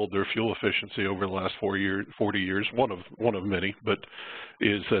doubled their fuel efficiency over the last 40 years, one of many, but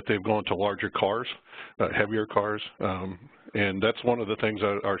is that they've gone to larger cars, heavier cars, and that's one of the things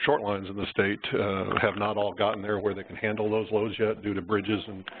that our short lines in the state have not all gotten there where they can handle those loads yet due to bridges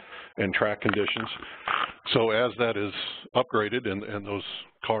and track conditions. So as that is upgraded and those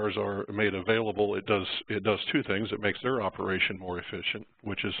cars are made available, it does two things. It makes their operation more efficient,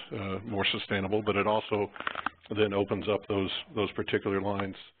 which is more sustainable, but it also then opens up those particular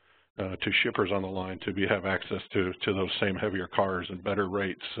lines to shippers on the line to have access to those same heavier cars and better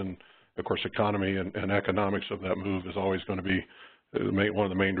rates. And of course, economy and economics of that move is always going to be one of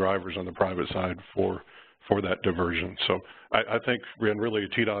the main drivers on the private side for that diversion. So I think really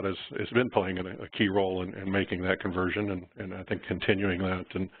TDOT has been playing a key role in making that conversion, and I think continuing that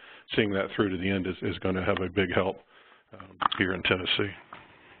and seeing that through to the end is going to have a big help here in Tennessee.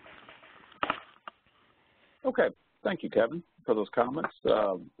 Okay, thank you, Kevin, for those comments.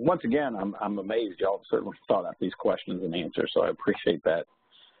 Once again, I'm amazed y'all have certainly thought out these questions and answers, so I appreciate that.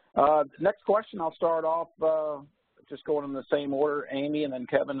 Next question, I'll start off just going in the same order, Amy and then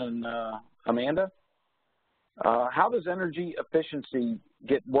Kevin and Amanda. How does energy efficiency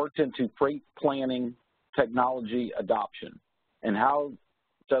get worked into freight planning technology adoption? And how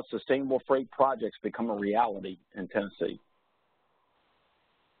does sustainable freight projects become a reality in Tennessee?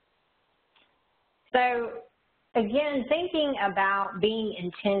 So, again, thinking about being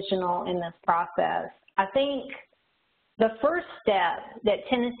intentional in this process, I think the first step that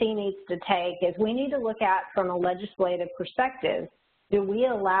Tennessee needs to take is we need to look at from a legislative perspective, do we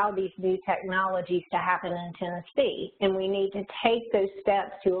allow these new technologies to happen in Tennessee? And we need to take those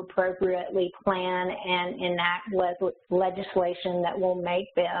steps to appropriately plan and enact legislation that will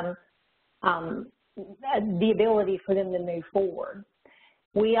make them, the ability for them to move forward.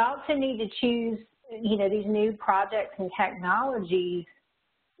 We also need to choose, these new projects and technologies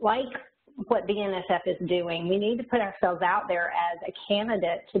like what BNSF is doing. We need to put ourselves out there as a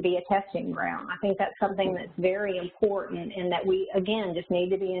candidate to be a testing ground. I think that's something that's very important and that we, again, just need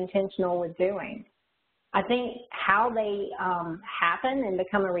to be intentional with doing. I think how they happen and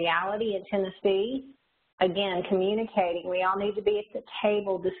become a reality in Tennessee, again, communicating. We all need to be at the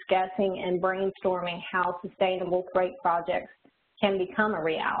table discussing and brainstorming how sustainable freight projects can become a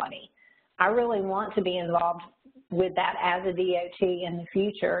reality. I really want to be involved with that as a DOT in the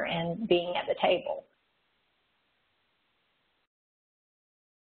future and being at the table.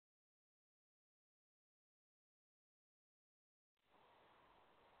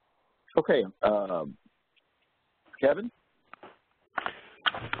 Okay, Kevin?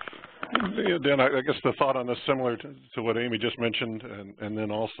 Yeah, Dan, I guess the thought on this similar to what Amy just mentioned, and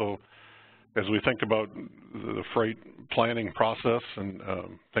then also as we think about the freight planning process and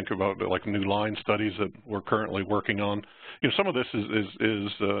think about like new line studies that we're currently working on, some of this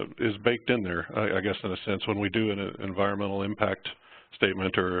is baked in there, I guess, in a sense, when we do an environmental impact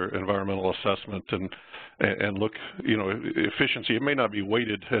statement or environmental assessment and look, efficiency. It may not be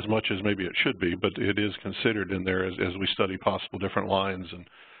weighted as much as maybe it should be, but it is considered in there as we study possible different lines and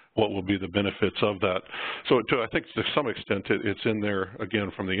what will be the benefits of that. So I think to some extent it's in there, again,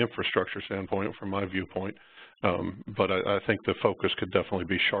 from the infrastructure standpoint, from my viewpoint, but I think the focus could definitely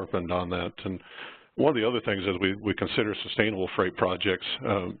be sharpened on that. And one of the other things as we consider sustainable freight projects,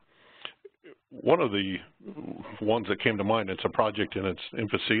 one of the ones that came to mind, it's a project in its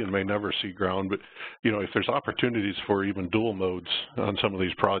infancy and may never see ground, but if there's opportunities for even dual modes on some of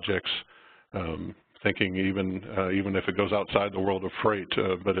these projects, thinking even if it goes outside the world of freight,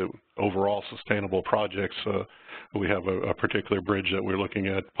 but overall sustainable projects, we have a particular bridge that we're looking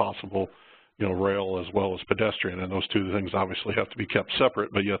at, possible, rail as well as pedestrian, and those two things obviously have to be kept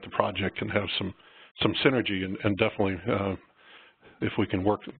separate, but yet the project can have some synergy, and definitely if we can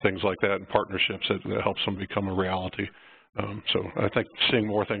work things like that in partnerships, that helps them become a reality. So I think seeing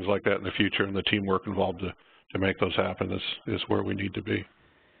more things like that in the future and the teamwork involved to make those happen is where we need to be.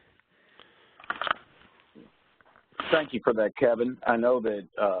 Thank you for that, Kevin. I know that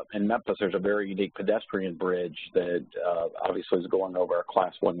in Memphis there's a very unique pedestrian bridge that obviously is going over a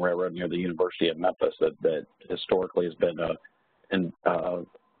Class 1 railroad near the University of Memphis that historically has been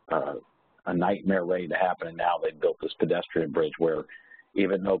a nightmare waiting to happen, and now they've built this pedestrian bridge where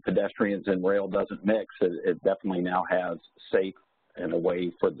even though pedestrians and rail doesn't mix, it definitely now has safe and a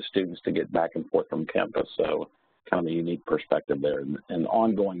way for the students to get back and forth from campus. So kind of a unique perspective there, and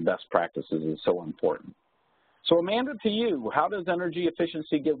ongoing best practices is so important. So Amanda, to you, how does energy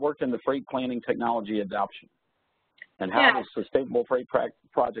efficiency get worked into freight planning technology adoption? And how does sustainable freight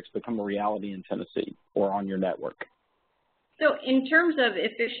projects become a reality in Tennessee or on your network? So in terms of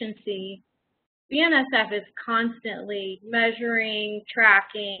efficiency, BNSF is constantly measuring,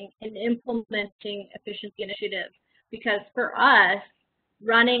 tracking, and implementing efficiency initiatives, because for us,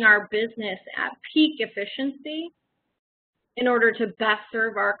 running our business at peak efficiency in order to best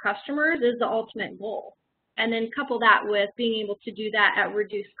serve our customers is the ultimate goal. And then couple that with being able to do that at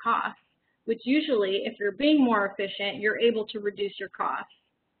reduced costs, which usually, if you're being more efficient, you're able to reduce your costs.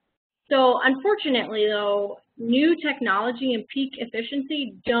 So unfortunately, though, new technology and peak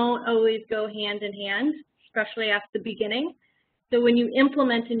efficiency don't always go hand in hand, especially at the beginning. So when you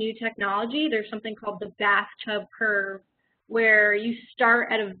implement a new technology, there's something called the bathtub curve, where you start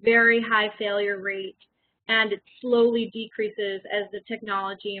at a very high failure rate, and it slowly decreases as the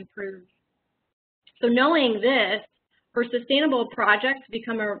technology improves. So knowing this, for sustainable projects to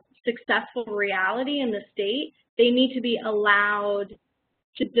become a successful reality in the state, they need to be allowed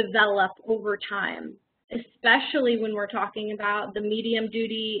to develop over time, especially when we're talking about the medium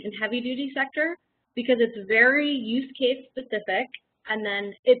duty and heavy duty sector, because it's very use case specific, and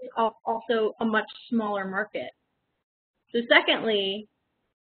then it's also a much smaller market. So secondly,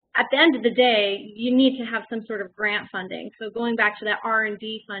 at the end of the day, you need to have some sort of grant funding. So going back to that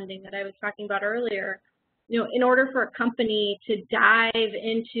R&D funding that I was talking about earlier, you know, in order for a company to dive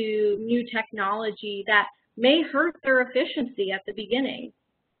into new technology that may hurt their efficiency at the beginning,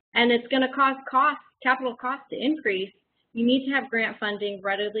 and it's going to cause capital costs to increase, you need to have grant funding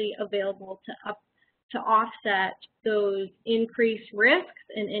readily available to offset those increased risks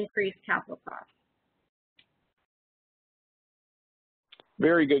and increased capital costs.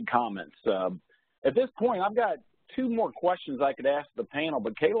 Very good comments. At this point, I've got 2 more questions I could ask the panel,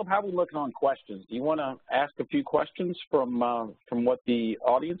 but Caleb, how are we looking on questions? Do you want to ask a few questions from what the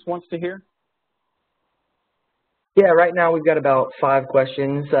audience wants to hear? Yeah, right now we've got about 5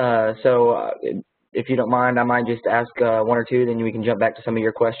 questions. If you don't mind, I might just ask 1 or 2, then we can jump back to some of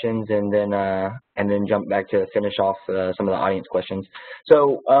your questions, and then jump back to finish off some of the audience questions.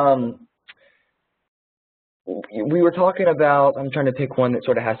 So we were talking about, I'm trying to pick one that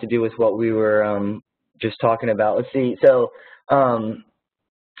sort of has to do with what we were just talking about. Let's see. So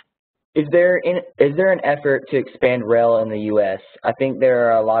is there an effort to expand rail in the U.S.? I think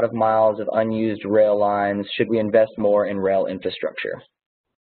there are a lot of miles of unused rail lines. Should we invest more in rail infrastructure?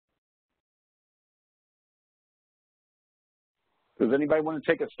 Does anybody want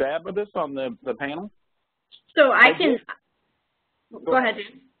to take a stab at this on the panel? So I can, go ahead,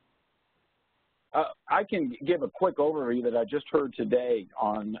 Jim. I can give a quick overview that I just heard today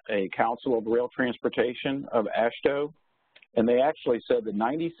on a Council of Rail Transportation of AASHTO, and they actually said that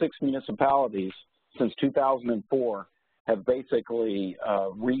 96 municipalities since 2004 have basically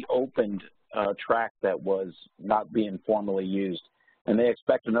reopened a track that was not being formally used, and they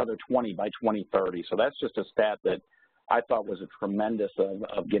expect another 20 by 2030. So that's just a stat that I thought was a tremendous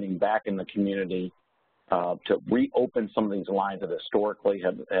of getting back in the community to reopen some of these lines that historically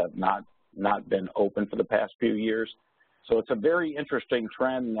have not been open for the past few years. So it's a very interesting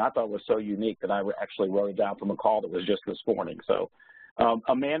trend, and I thought it was so unique that I actually wrote it down from a call that was just this morning. So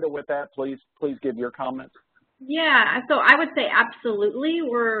Amanda, with that, please give your comments. Yeah, so I would say absolutely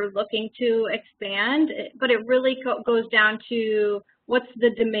we're looking to expand, but it really goes down to what's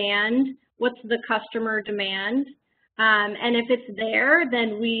the demand, what's the customer demand, and if it's there,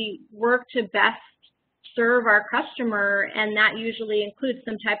 then we work to best serve our customer, and that usually includes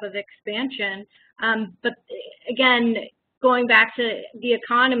some type of expansion. But again, going back to the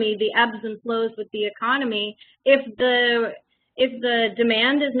economy, the ebbs and flows with the economy, if the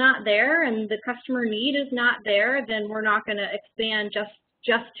demand is not there and the customer need is not there, then we're not going to expand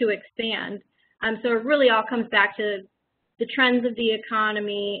just to expand. So it really all comes back to the trends of the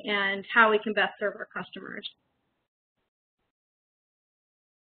economy and how we can best serve our customers.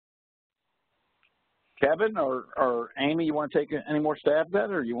 Kevin or Amy, you want to take any more stab at that,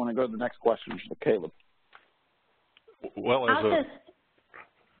 or you want to go to the next question for Caleb? Well,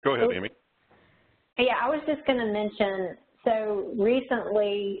 go ahead, Amy. Yeah, I was just going to mention, so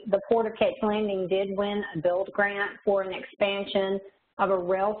recently the Port of Cape Landing did win a build grant for an expansion of a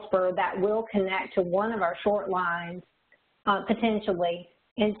rail spur that will connect to one of our short lines, potentially,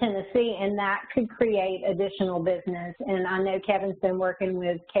 in Tennessee, and that could create additional business. And I know Kevin's been working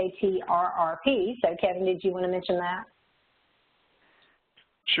with KTRRP. So Kevin, did you want to mention that?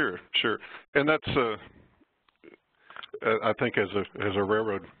 Sure. And that's, I think as a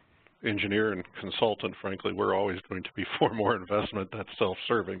railroad engineer and consultant, frankly, we're always going to be for more investment. That's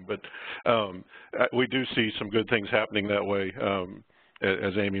self-serving. But we do see some good things happening that way.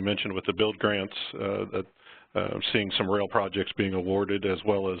 As Amy mentioned with the build grants, seeing some rail projects being awarded, as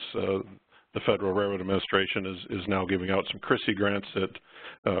well as the Federal Railroad Administration is now giving out some CRISI grants that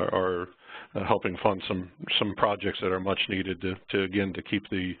are helping fund some projects that are much needed to again to keep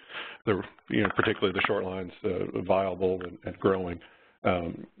the particularly the short lines viable and growing.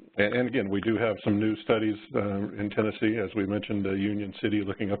 And again, we do have some new studies in Tennessee, as we mentioned, Union City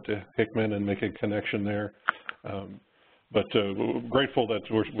looking up to Hickman and making a connection there. But grateful that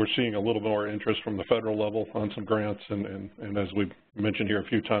we're seeing a little more interest from the federal level on some grants, and as we've mentioned here a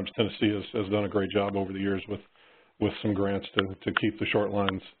few times, Tennessee has done a great job over the years with some grants to keep the short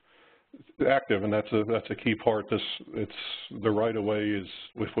lines active, and that's a key part. It's the right of way is,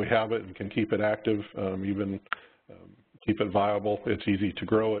 if we have it and can keep it active, even keep it viable. It's easy to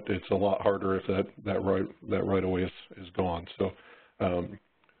grow it. It's a lot harder if that right of way is gone. So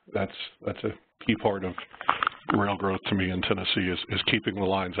that's a key part of rail growth to me in Tennessee is keeping the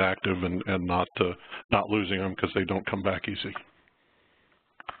lines active and not losing them because they don't come back easy.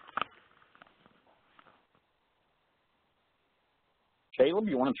 Caleb,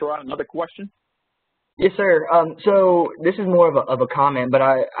 you want to throw out another question? Yes, sir. So this is more of a comment, but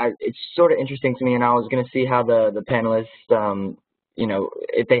it's sort of interesting to me, and I was going to see how the panelists, you know,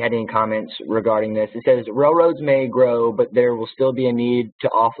 if they had any comments regarding this. It says, railroads may grow, but there will still be a need to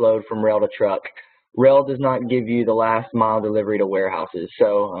offload from rail to truck. Rail does not give you the last mile delivery to warehouses.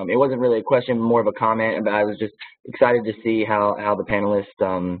 So it wasn't really a question, more of a comment, but I was just excited to see how the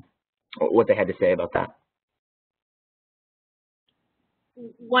panelists, what they had to say about that.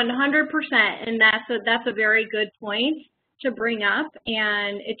 100%, and that's a very good point to bring up,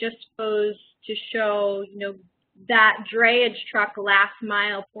 and it just goes to show, you know, that drayage truck last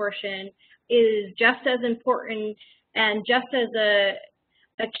mile portion is just as important and just as a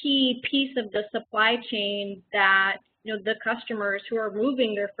key piece of the supply chain that, you know, the customers who are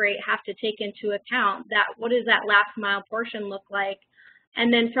moving their freight have to take into account. That what does that last mile portion look like?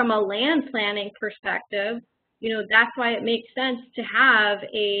 And then from a land planning perspective, you know, that's why it makes sense to have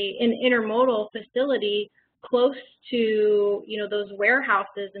an intermodal facility close to, you know, those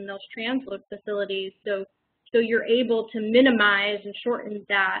warehouses and those transload facilities. So you're able to minimize and shorten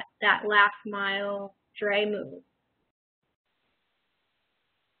that last mile dray move.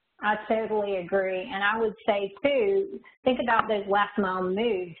 I totally agree. And I would say, too, think about those last mile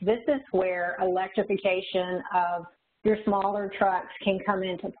moves. This is where electrification of your smaller trucks can come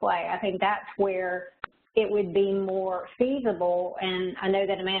into play. I think that's where it would be more feasible. And I know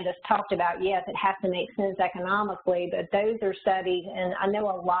that Amanda's talked about, yes, it has to make sense economically, but those are studies. And I know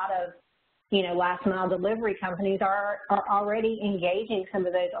a lot of, you know, last mile delivery companies are already engaging some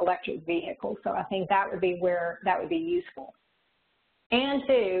of those electric vehicles. So I think that would be where that would be useful. And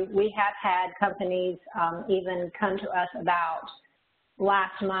two, we have had companies even come to us about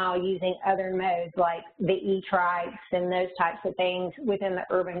last mile using other modes like the e-trikes and those types of things within the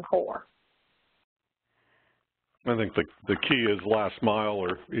urban core. I think the key is last mile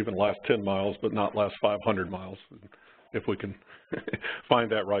or even last 10 miles, but not last 500 miles. If we can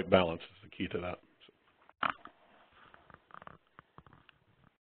find that right balance is the key to that.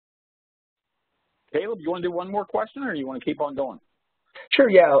 Caleb, you want to do one more question or you want to keep on going? Sure,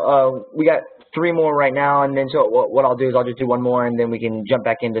 yeah. We got 3 more right now, and then so what I'll do is I'll just do one more, and then we can jump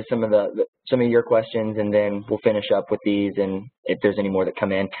back into some of some of your questions, and then we'll finish up with these, and if there's any more that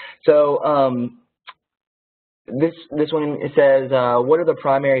come in. So this one it says, what are the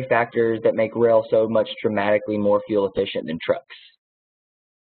primary factors that make rail so much dramatically more fuel efficient than trucks?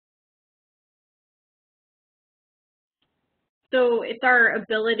 So it's our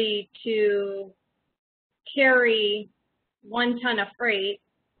ability to carry 1 ton of freight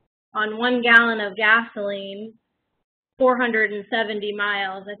on 1 gallon of gasoline, 470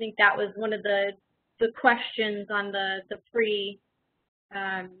 miles. I think that was one of the questions on the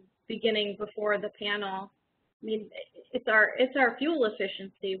beginning before the panel. I mean, it's our fuel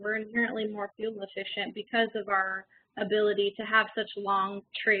efficiency. We're inherently more fuel efficient because of our ability to have such long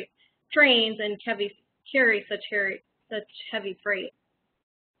trains and carry such heavy freight.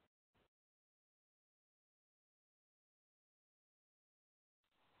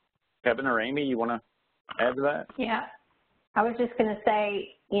 Kevin or Amy, you want to add to that? Yeah, I was just going to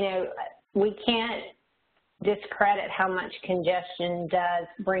say, you know, we can't discredit how much congestion does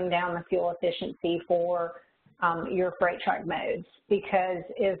bring down the fuel efficiency for your freight truck modes, because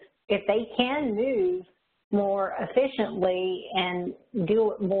if they can move more efficiently and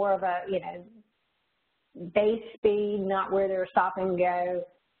do more of a, you know, base speed, not where they're stop and go,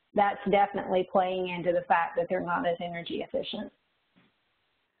 that's definitely playing into the fact that they're not as energy efficient.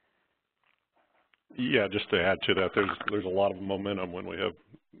 Yeah, just to add to that, there's a lot of momentum when we have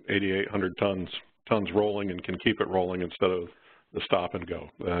 8,800 tons rolling and can keep it rolling instead of the stop and go.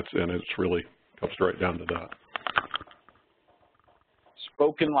 And it's really comes right down to that.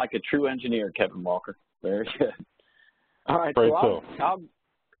 Spoken like a true engineer, Kevin Walker. Very good. All right, so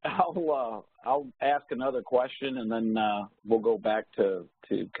I'll ask another question, and then we'll go back to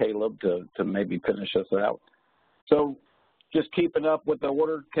Caleb to maybe finish us out. So just keeping up with the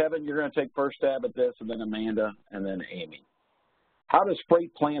order, Kevin, you're going to take first stab at this, and then Amanda, and then Amy. How does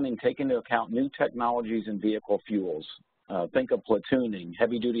freight planning take into account new technologies and vehicle fuels? Think of platooning,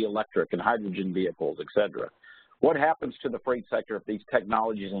 heavy-duty electric, and hydrogen vehicles, et cetera. What happens to the freight sector if these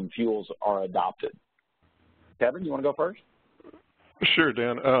technologies and fuels are adopted? Kevin, you want to go first? Sure,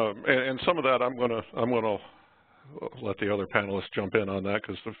 Dan. And some of that I'm going to let the other panelists jump in on that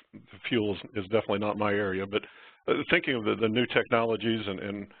because the fuel is definitely not my area. But thinking of the new technologies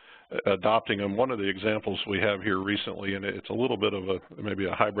and adopting them, one of the examples we have here recently, and it's a little bit of maybe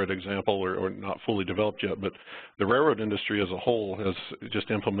a hybrid example or not fully developed yet, but the railroad industry as a whole has just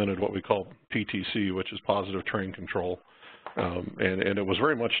implemented what we call PTC, which is positive train control. And it was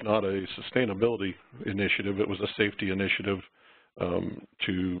very much not a sustainability initiative, it was a safety initiative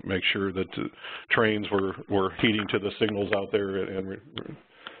to make sure that trains were heeding to the signals out there and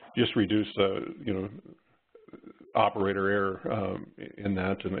just reduce, operator error in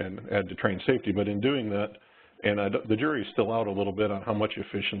that and add to train safety. But in doing that, and the jury's still out a little bit on how much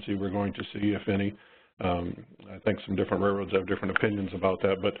efficiency we're going to see, if any. I think some different railroads have different opinions about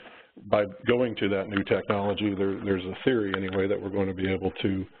that, but by going to that new technology, there's a theory anyway that we're going to be able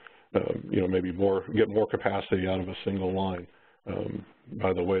to, maybe get more capacity out of a single line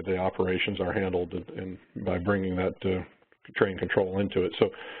by the way the operations are handled and by bringing that train control into it. So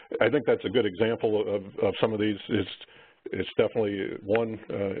I think that's a good example of some of these. It's definitely one,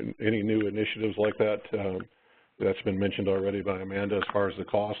 any new initiatives like that, that's been mentioned already by Amanda as far as the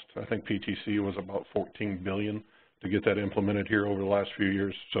cost. I think PTC was about $14 billion to get that implemented here over the last few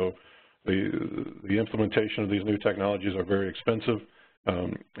years. So the implementation of these new technologies are very expensive,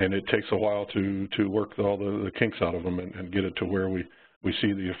 and it takes a while to work all the kinks out of them and get it to where we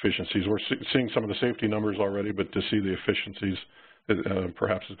see the efficiencies. We're seeing some of the safety numbers already, but to see the efficiencies,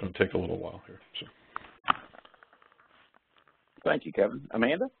 perhaps it's going to take a little while here. So. Thank you, Kevin.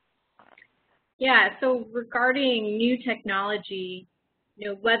 Amanda? Yeah, so regarding new technology,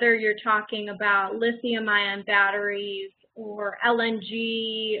 whether you're talking about lithium-ion batteries or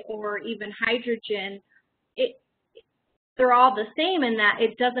LNG or even hydrogen, they're all the same in that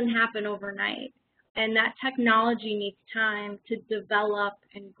it doesn't happen overnight. And that technology needs time to develop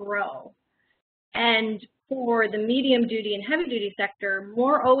and grow. And for the medium duty and heavy duty sector,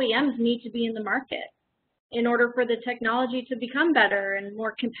 more OEMs need to be in the market in order for the technology to become better and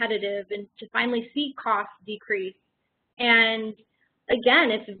more competitive and to finally see costs decrease. And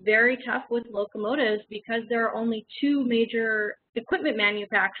again, it's very tough with locomotives because there are only two major equipment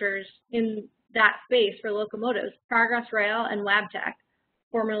manufacturers in that space for locomotives, Progress Rail and Wabtec,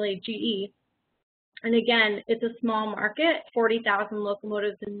 formerly GE. And again, it's a small market, 40,000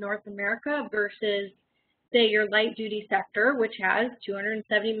 locomotives in North America versus, say, your light duty sector, which has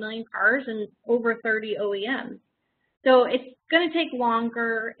 270 million cars and over 30 OEMs. So it's going to take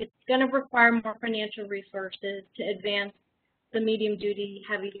longer. It's going to require more financial resources to advance the medium duty,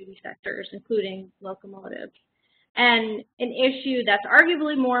 heavy duty sectors, including locomotives. And an issue that's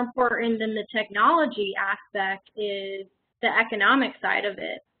arguably more important than the technology aspect is the economic side of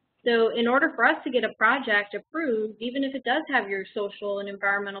it. So in order for us to get a project approved, even if it does have your social and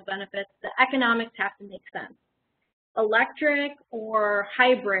environmental benefits, the economics have to make sense. Electric or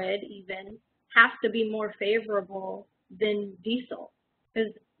hybrid even has to be more favorable than diesel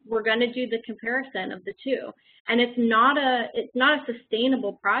because we're going to do the comparison of the two. And it's not a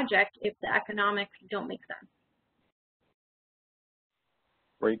sustainable project if the economics don't make sense.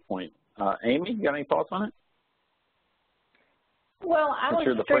 Great point. Amy, you got any thoughts on it? Well, I was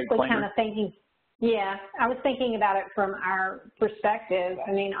strictly kind of thinking, I was thinking about it from our perspective.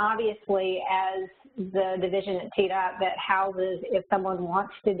 I mean, obviously, as the division at TDOT that houses, if someone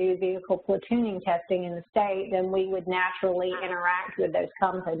wants to do vehicle platooning testing in the state, then we would naturally interact with those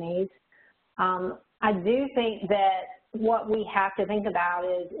companies. I do think that what we have to think about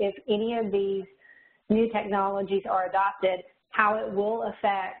is if any of these new technologies are adopted, how it will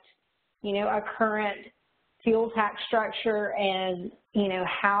affect, our current fuel tax structure and,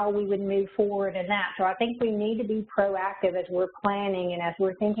 how we would move forward in that. So I think we need to be proactive as we're planning and as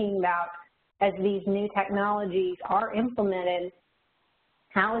we're thinking about as these new technologies are implemented,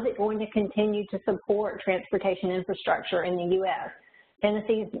 how is it going to continue to support transportation infrastructure in the U.S.?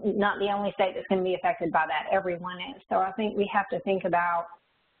 Tennessee is not the only state that's going to be affected by that. Everyone is. So I think we have to think about,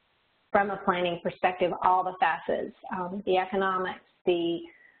 from a planning perspective, all the facets, the economics, the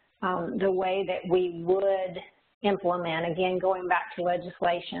way that we would implement, again, going back to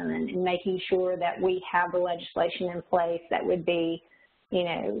legislation and making sure that we have the legislation in place that would be,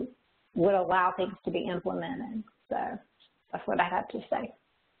 would allow things to be implemented. So that's what I have to say.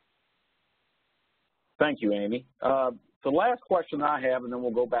 Thank you, Amy. The last question I have, and then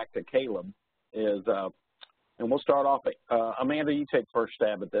we'll go back to Caleb, is, and we'll start off, Amanda, you take first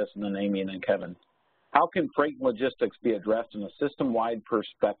stab at this, and then Amy, and then Kevin. How can freight and logistics be addressed in a system-wide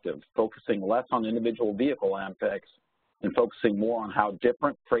perspective, focusing less on individual vehicle aspects and focusing more on how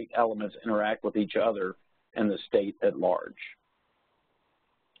different freight elements interact with each other and the state at large?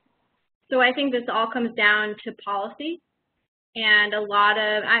 So I think this all comes down to policy, and a lot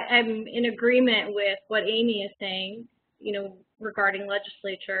of, I'm in agreement with what Amy is saying, you know, regarding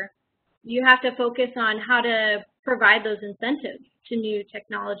legislature. You have to focus on how to provide those incentives to new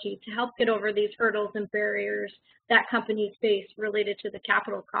technology to help get over these hurdles and barriers that companies face related to the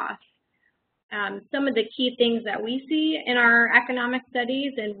capital costs. Some of the key things that we see in our economic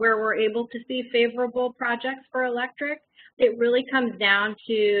studies and where we're able to see favorable projects for electric, it really comes down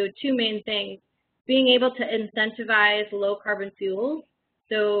to two main things. Being able to incentivize low carbon fuels.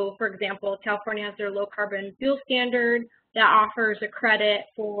 So for example, California has their low carbon fuel standard that offers a credit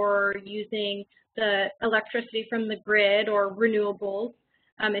for using the electricity from the grid or renewables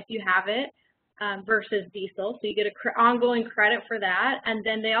if you have it versus diesel. So you get an ongoing credit for that. And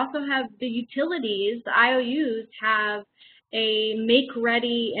then they also have the utilities, the IOUs have a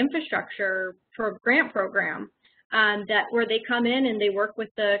make-ready infrastructure grant program that where they come in and they work with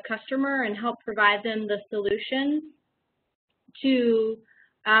the customer and help provide them the solutions to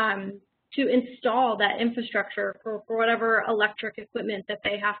install that infrastructure for whatever electric equipment that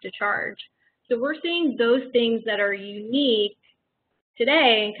they have to charge. So we're seeing those things that are unique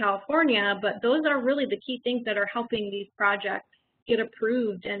today in California, but those are really the key things that are helping these projects get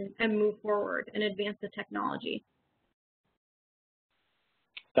approved and move forward and advance the technology.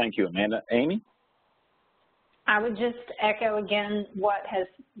 Thank you, Amanda. Amy? I would just echo again what has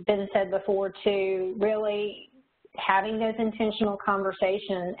been said before too, really having those intentional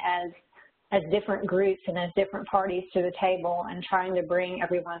conversations as different groups and as different parties to the table and trying to bring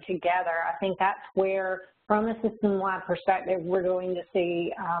everyone together. I think that's where, from a system-wide perspective, we're going to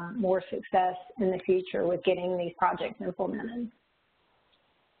see more success in the future with getting these projects implemented.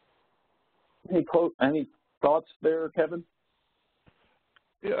 Any thoughts there, Kevin?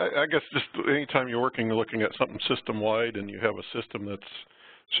 Yeah, I guess just anytime you're looking at something system-wide and you have a system that's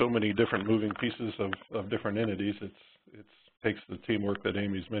so many different moving pieces of different entities, it takes the teamwork that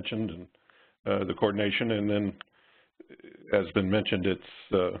Amy's mentioned and the coordination, and then, as been mentioned,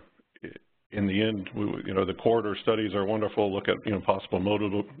 it's in the end, the corridor studies are wonderful. Look at possible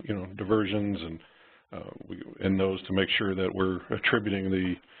modal diversions and in those to make sure that we're attributing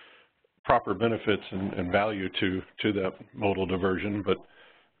the proper benefits and value to that modal diversion. But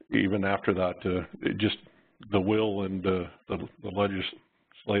even after that, just the will and the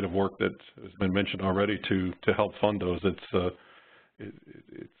legislative work that has been mentioned already to help fund those. It's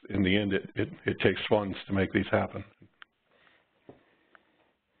in the end, it takes funds to make these happen.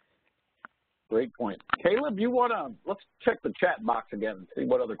 Great point. Caleb, you want to, let's check the chat box again and see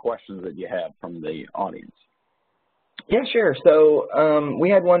what other questions that you have from the audience. Yeah, sure. So we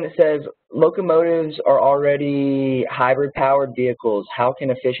had one that says, locomotives are already hybrid-powered vehicles. How can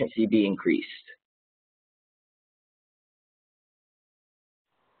efficiency be increased?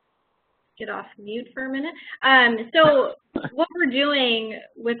 Get off mute for a minute. So what we're doing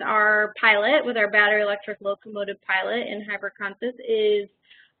with our pilot, with our battery electric locomotive pilot in hybrid concepts is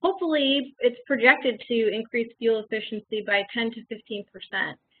hopefully it's projected to increase fuel efficiency by 10 to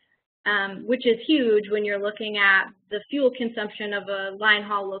 15%, which is huge when you're looking at the fuel consumption of a line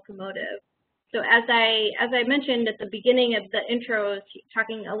haul locomotive. So as I mentioned at the beginning of the intro,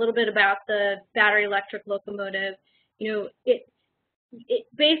 talking a little bit about the battery electric locomotive, it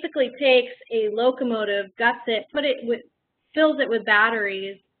basically takes a locomotive, guts it, fills it with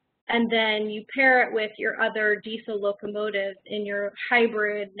batteries, and then you pair it with your other diesel locomotives in your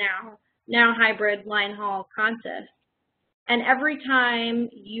hybrid now hybrid line haul concept. And every time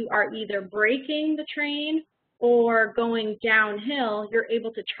you are either braking the train or going downhill, you're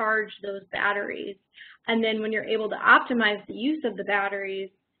able to charge those batteries. And then when you're able to optimize the use of the batteries,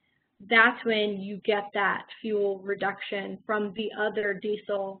 that's when you get that fuel reduction from the other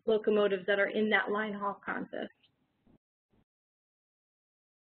diesel locomotives that are in that line haul concept.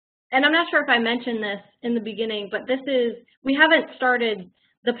 And I'm not sure if I mentioned this in the beginning, but we haven't started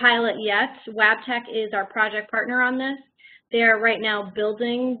the pilot yet. Wabtec is our project partner on this. They're right now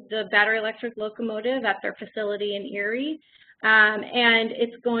building the battery electric locomotive at their facility in Erie. And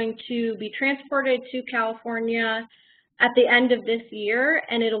it's going to be transported to California at the end of this year,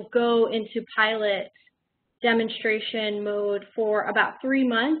 and it'll go into pilot demonstration mode for about 3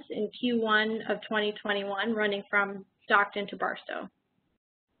 months in Q1 of 2021, running from Stockton to Barstow.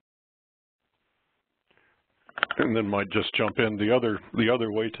 And then might just jump in. The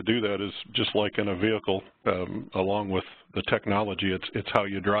other way to do that is just like in a vehicle, along with the technology, it's how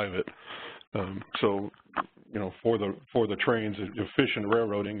you drive it. So, for the trains, efficient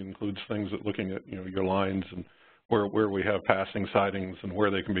railroading includes things that looking at your lines and where we have passing sidings and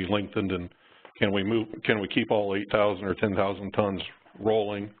where they can be lengthened, and can we keep all 8,000 or 10,000 tons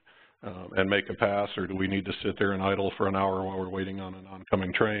rolling and make a pass, or do we need to sit there and idle for an hour while we're waiting on an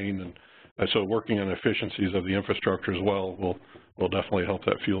oncoming train? And so working on efficiencies of the infrastructure as well will definitely help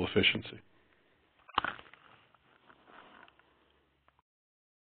that fuel efficiency.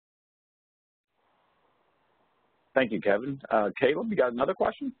 Thank you, Kevin. Caleb, you got another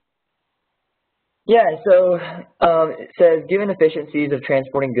question? Yeah, so it says, given efficiencies of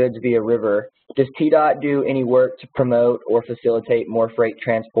transporting goods via river, does TDOT do any work to promote or facilitate more freight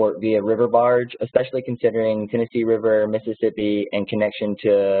transport via river barge, especially considering Tennessee River, Mississippi, and connection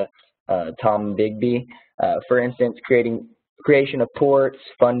to Tombigbee? For instance, creation of ports,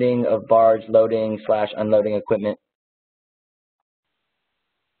 funding of barge loading / unloading equipment.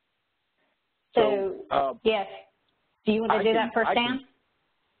 So yes. Do you want to do that first, Dan?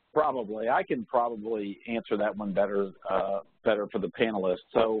 Probably. I can probably answer that one better for the panelists.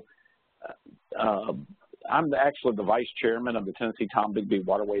 So I'm actually the vice chairman of the Tennessee Tombigbee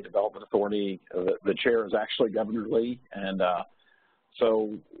Waterway Development Authority. The chair is actually Governor Lee. And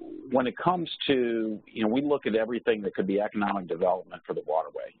so when it comes to, we look at everything that could be economic development for the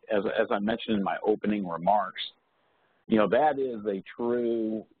waterway. As I mentioned in my opening remarks, that is a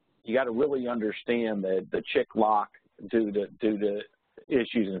true, you got to really understand that the Chick Lock, due to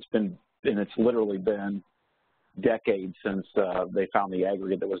issues, and it's literally been decades since they found the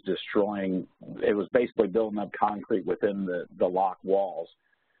aggregate that was destroying. It was basically building up concrete within the lock walls.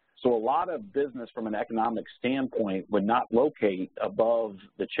 So a lot of business from an economic standpoint would not locate above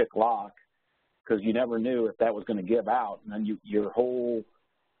the Chick Lock because you never knew if that was going to give out, and then your whole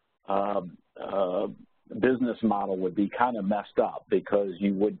business model would be kind of messed up because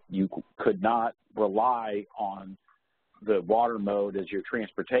you could not rely on the water mode as your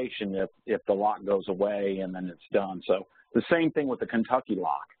transportation if the lock goes away and then it's done. So the same thing with the Kentucky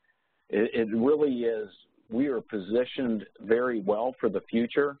lock. It really is, we are positioned very well for the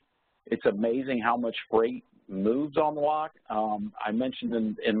future. It's amazing how much freight moves on the lock. I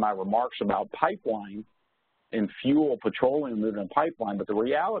mentioned in my remarks about pipeline and fuel, petroleum moving in pipeline, but the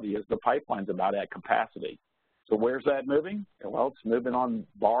reality is the pipeline's about at capacity. So where's that moving? Well, it's moving on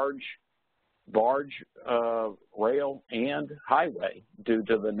barge, rail, and highway due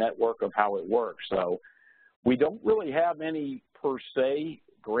to the network of how it works. So we don't really have any per se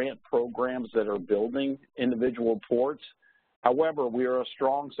grant programs that are building individual ports. However, we are a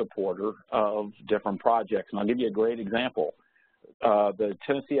strong supporter of different projects, and I'll give you a great example. The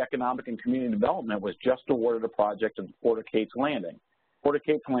Tennessee Economic and Community Development was just awarded a project at the Port of Cates Landing. Port of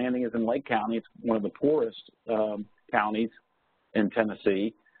Cates Landing is in Lake County. It's one of the poorest counties in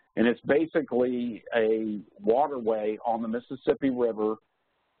Tennessee. And it's basically a waterway on the Mississippi River,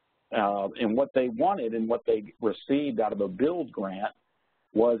 and what they wanted and what they received out of a build grant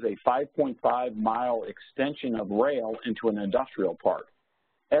was a 5.5-mile extension of rail into an industrial park.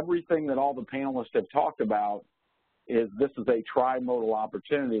 Everything that all the panelists have talked about is this is a tri-modal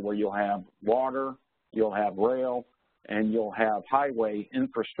opportunity where you'll have water, you'll have rail, and you'll have highway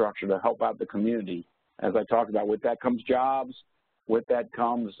infrastructure to help out the community. As I talked about, with that comes jobs. With that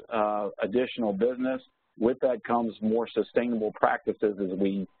comes additional business. With that comes more sustainable practices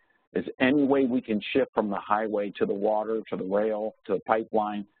as any way we can shift from the highway to the water, to the rail, to the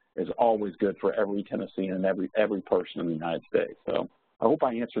pipeline is always good for every Tennessean and every person in the United States. So I hope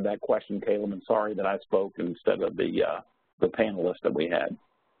I answered that question, Caleb, and sorry that I spoke instead of the panelists that we had.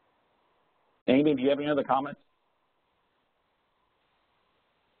 Amy, do you have any other comments?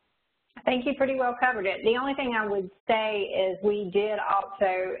 I think you pretty well covered it. The only thing I would say is we did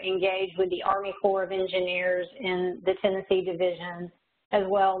also engage with the Army Corps of Engineers in the Tennessee division as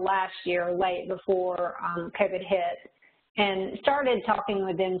well last year, late before COVID hit, and started talking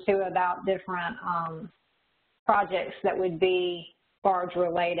with them too about different projects that would be barge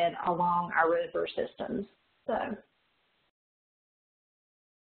related along our river systems. So.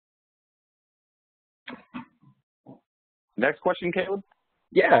 Next question, Caleb.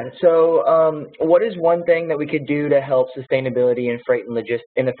 Yeah, so what is one thing that we could do to help sustainability in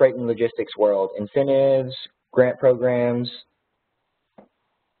the freight and logistics world? Incentives, grant programs?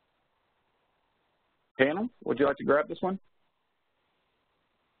 Panel, would you like to grab this one?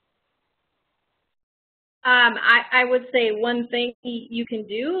 I would say one thing you can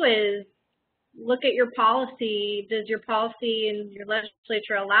do is look at your policy. Does your policy and your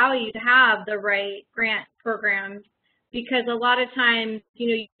legislature allow you to have the right grant programs? Because a lot of times,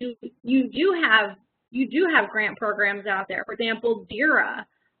 you do have grant programs out there. For example, DERA.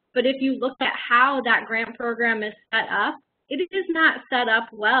 But if you look at how that grant program is set up, it is not set up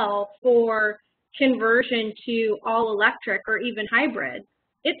well for conversion to all electric or even hybrid.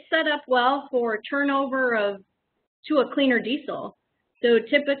 It's set up well for turnover to a cleaner diesel. So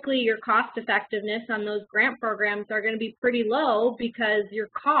typically your cost effectiveness on those grant programs are going to be pretty low because your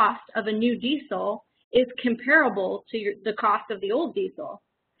cost of a new diesel is comparable to the cost of the old diesel.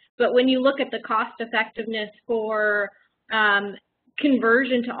 But when you look at the cost effectiveness for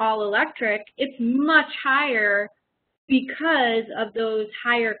conversion to all electric, it's much higher because of those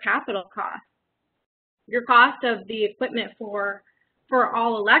higher capital costs. Your cost of the equipment for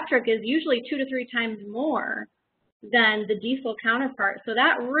all electric is usually 2 to 3 times more than the diesel counterpart. So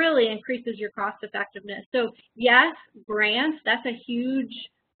that really increases your cost effectiveness. So yes, grants, that's a huge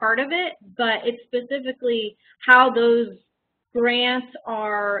part of it, but it's specifically how those grants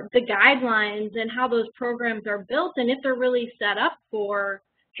are, the guidelines and how those programs are built, and if they're really set up for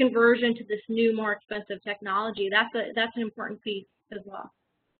conversion to this new, more expensive technology. That's an important piece as well.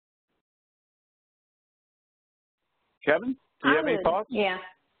 Kevin, do you have any thoughts? Yeah.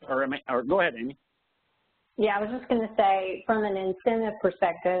 Or go ahead, Amy. Yeah, I was just going to say, from an incentive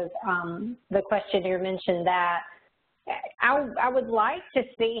perspective, the questionnaire mentioned that I would like to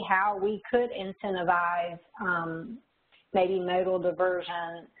see how we could incentivize maybe modal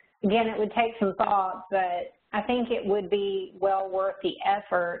diversion. Again, it would take some thought, but I think it would be well worth the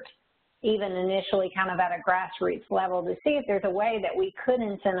effort, even initially kind of at a grassroots level, to see if there's a way that we could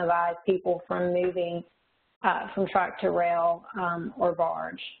incentivize people from moving from truck to rail or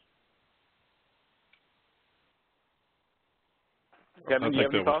barge. Kevin, do you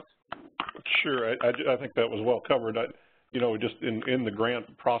have any thoughts? Sure, I think that was well covered. You know, just in the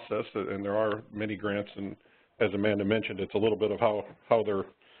grant process, and there are many grants, and as Amanda mentioned, it's a little bit of how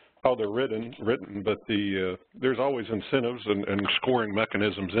they're written, but there's always incentives and scoring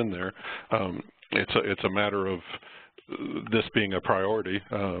mechanisms in there. It's a matter of this being a priority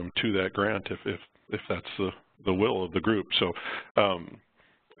to that grant if that's the will of the group. So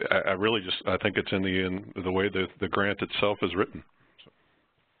I really I think it's in the way the grant itself is written. So.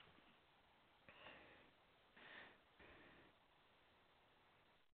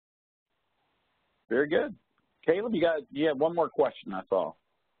 Very good. Caleb, you have one more question, I saw.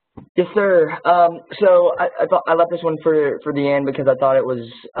 Yes, sir. So I thought I left this one for the end because I thought it was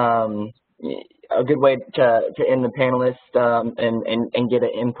a good way to end the panelists and get an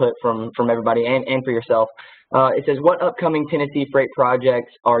input from everybody and for yourself. It says, what upcoming Tennessee freight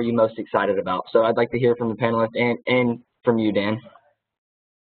projects are you most excited about? So I'd like to hear from the panelists and from you, Dan.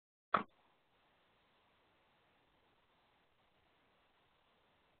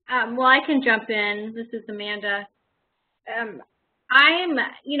 Well, I can jump in. This is Amanda.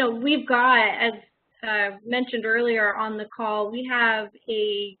 We've got, as mentioned earlier on the call, we have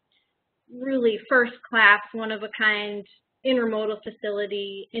a really first-class, one-of-a-kind intermodal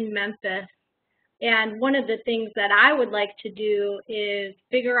facility in Memphis. And one of the things that I would like to do is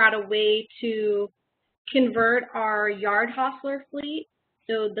figure out a way to convert our yard hostler fleet,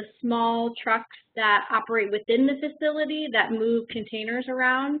 so the small trucks that operate within the facility that move containers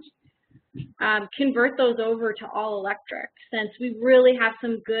around, convert those over to all electric, since we really have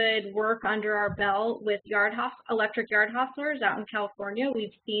some good work under our belt with electric yard hostlers out in California.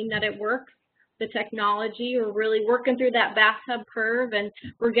 We've seen that it works. The technology, we're really working through that bathtub curve, and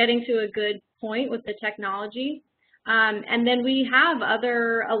we're getting to a good point with the technology. And then we have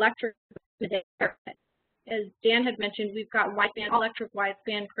other electric, as Dan had mentioned, we've got all-electric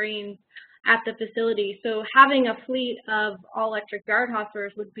wide-span cranes at the facility. So having a fleet of all-electric yard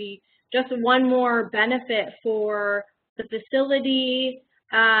hostlers would be just one more benefit for the facility,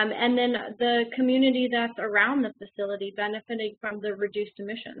 and then the community that's around the facility benefiting from the reduced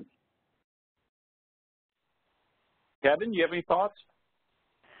emissions. Kevin, do you have any thoughts?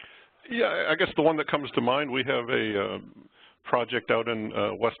 Yeah, I guess the one that comes to mind, we have a project out in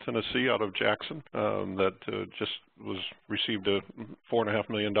West Tennessee, out of Jackson, that just received a $4.5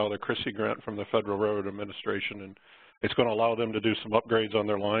 million CRISI grant from the Federal Railroad Administration, and it's going to allow them to do some upgrades on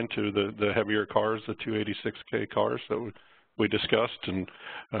their line to the heavier cars, the 286K cars that we discussed, and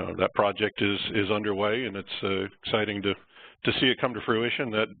that project is underway, and it's exciting to see it come to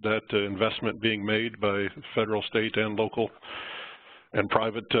fruition, that investment being made by federal, state, and local and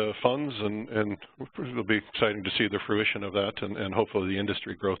private funds, and it'll be exciting to see the fruition of that and hopefully the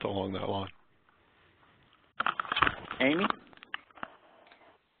industry growth along that line. Amy?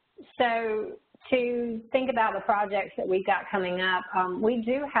 So to think about the projects that we've got coming up, we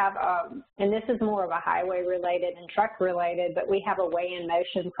do have, and this is more of a highway related and truck related, but we have a weigh in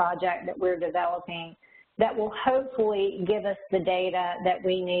motion project that we're developing that will hopefully give us the data that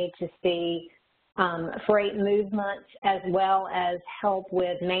we need to see freight movements, as well as help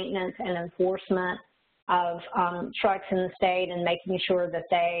with maintenance and enforcement of trucks in the state and making sure that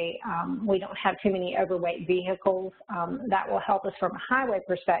we don't have too many overweight vehicles. That will help us from a highway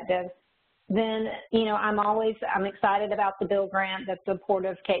perspective. Then, you know, I'm excited about the bill grant that the Port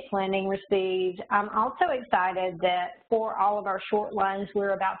of Cape Landing received. I'm also excited that for all of our short lines, we're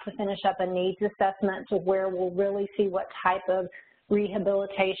about to finish up a needs assessment to where we'll really see what type of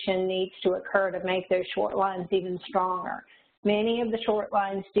rehabilitation needs to occur to make those short lines even stronger. Many of the short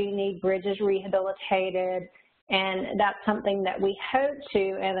lines do need bridges rehabilitated, and that's something that we hope to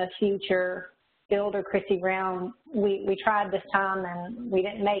in a future Build or Chrissy round. We tried this time and we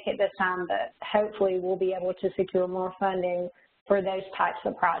didn't make it this time, but hopefully we'll be able to secure more funding for those types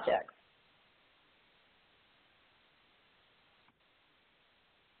of projects.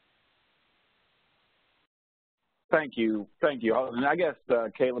 Thank you. And I guess,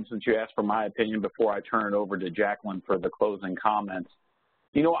 Caleb, since you asked for my opinion before I turn it over to Jacqueline for the closing comments,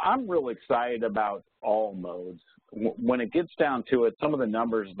 you know, I'm real excited about all modes. When it gets down to it, some of the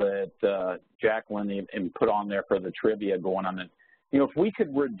numbers that Jacqueline put on there for the trivia going on it, you know, if we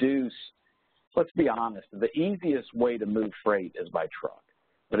could reduce, let's be honest, the easiest way to move freight is by truck.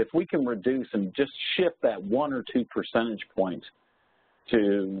 But if we can reduce and just shift that 1 or 2 percentage points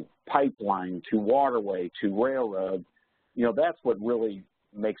to pipeline, to waterway, to railroad, you know, that's what really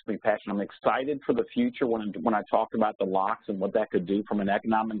makes me passionate. I'm excited for the future when I talked about the locks and what that could do from an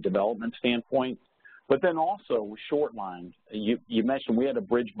economic development standpoint. But then also with short lines, you mentioned we had a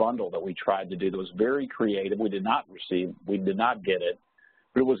bridge bundle that we tried to do that was very creative. We did not get it,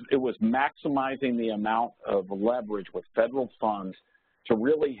 but it was maximizing the amount of leverage with federal funds to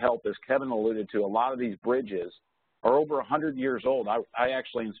really help, as Kevin alluded to. A lot of these bridges are over 100 years old. I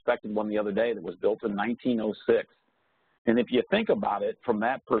actually inspected one the other day that was built in 1906. And if you think about it from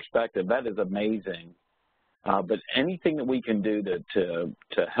that perspective, that is amazing. But anything that we can do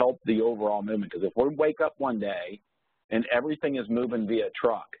to help the overall movement, because if we wake up one day and everything is moving via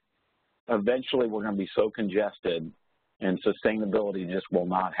truck, eventually we're going to be so congested and sustainability just will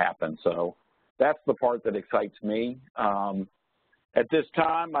not happen. So that's the part that excites me. At this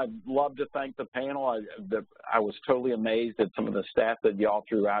time, I'd love to thank the panel. I was totally amazed at some of the stats that y'all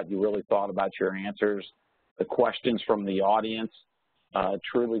threw out. You really thought about your answers. The questions from the audience,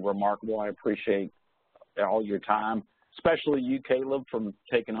 truly remarkable. I appreciate all your time, especially you, Caleb, from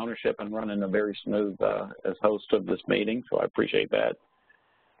taking ownership and running a very smooth as host of this meeting, so I appreciate that.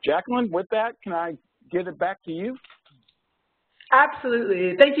 Jacqueline, with that, can I give it back to you?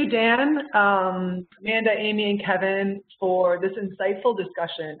 Absolutely. Thank you, Dan, Amanda, Amy, and Kevin for this insightful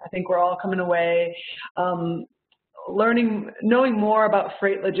discussion. I think we're all coming away knowing more about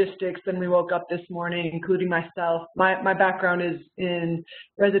freight logistics than we woke up this morning, including myself. My background is in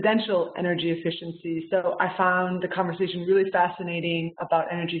residential energy efficiency, so I found the conversation really fascinating about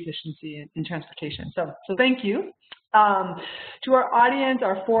energy efficiency in transportation. So thank you. To our audience,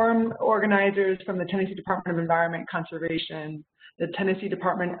 our forum organizers from the Tennessee Department of Environment Conservation, the Tennessee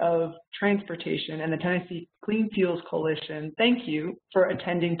Department of Transportation, and the Tennessee Clean Fuels Coalition, thank you for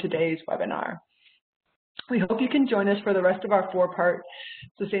attending today's webinar. We hope you can join us for the rest of our 4-part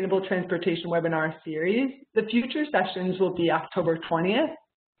Sustainable Transportation webinar series. The future sessions will be October 20th,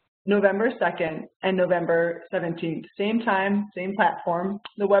 November 2nd, and November 17th. Same time, same platform.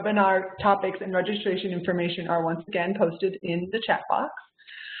 The webinar topics and registration information are once again posted in the chat box.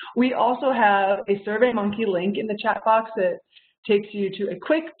 We also have a SurveyMonkey link in the chat box that takes you to a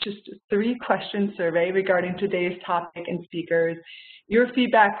quick, just 3-question survey regarding today's topic and speakers. Your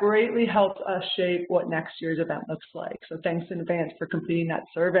feedback greatly helps us shape what next year's event looks like. So thanks in advance for completing that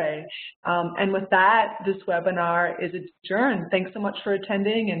survey. And with that, this webinar is adjourned. Thanks so much for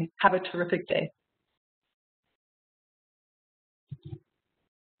attending and have a terrific day.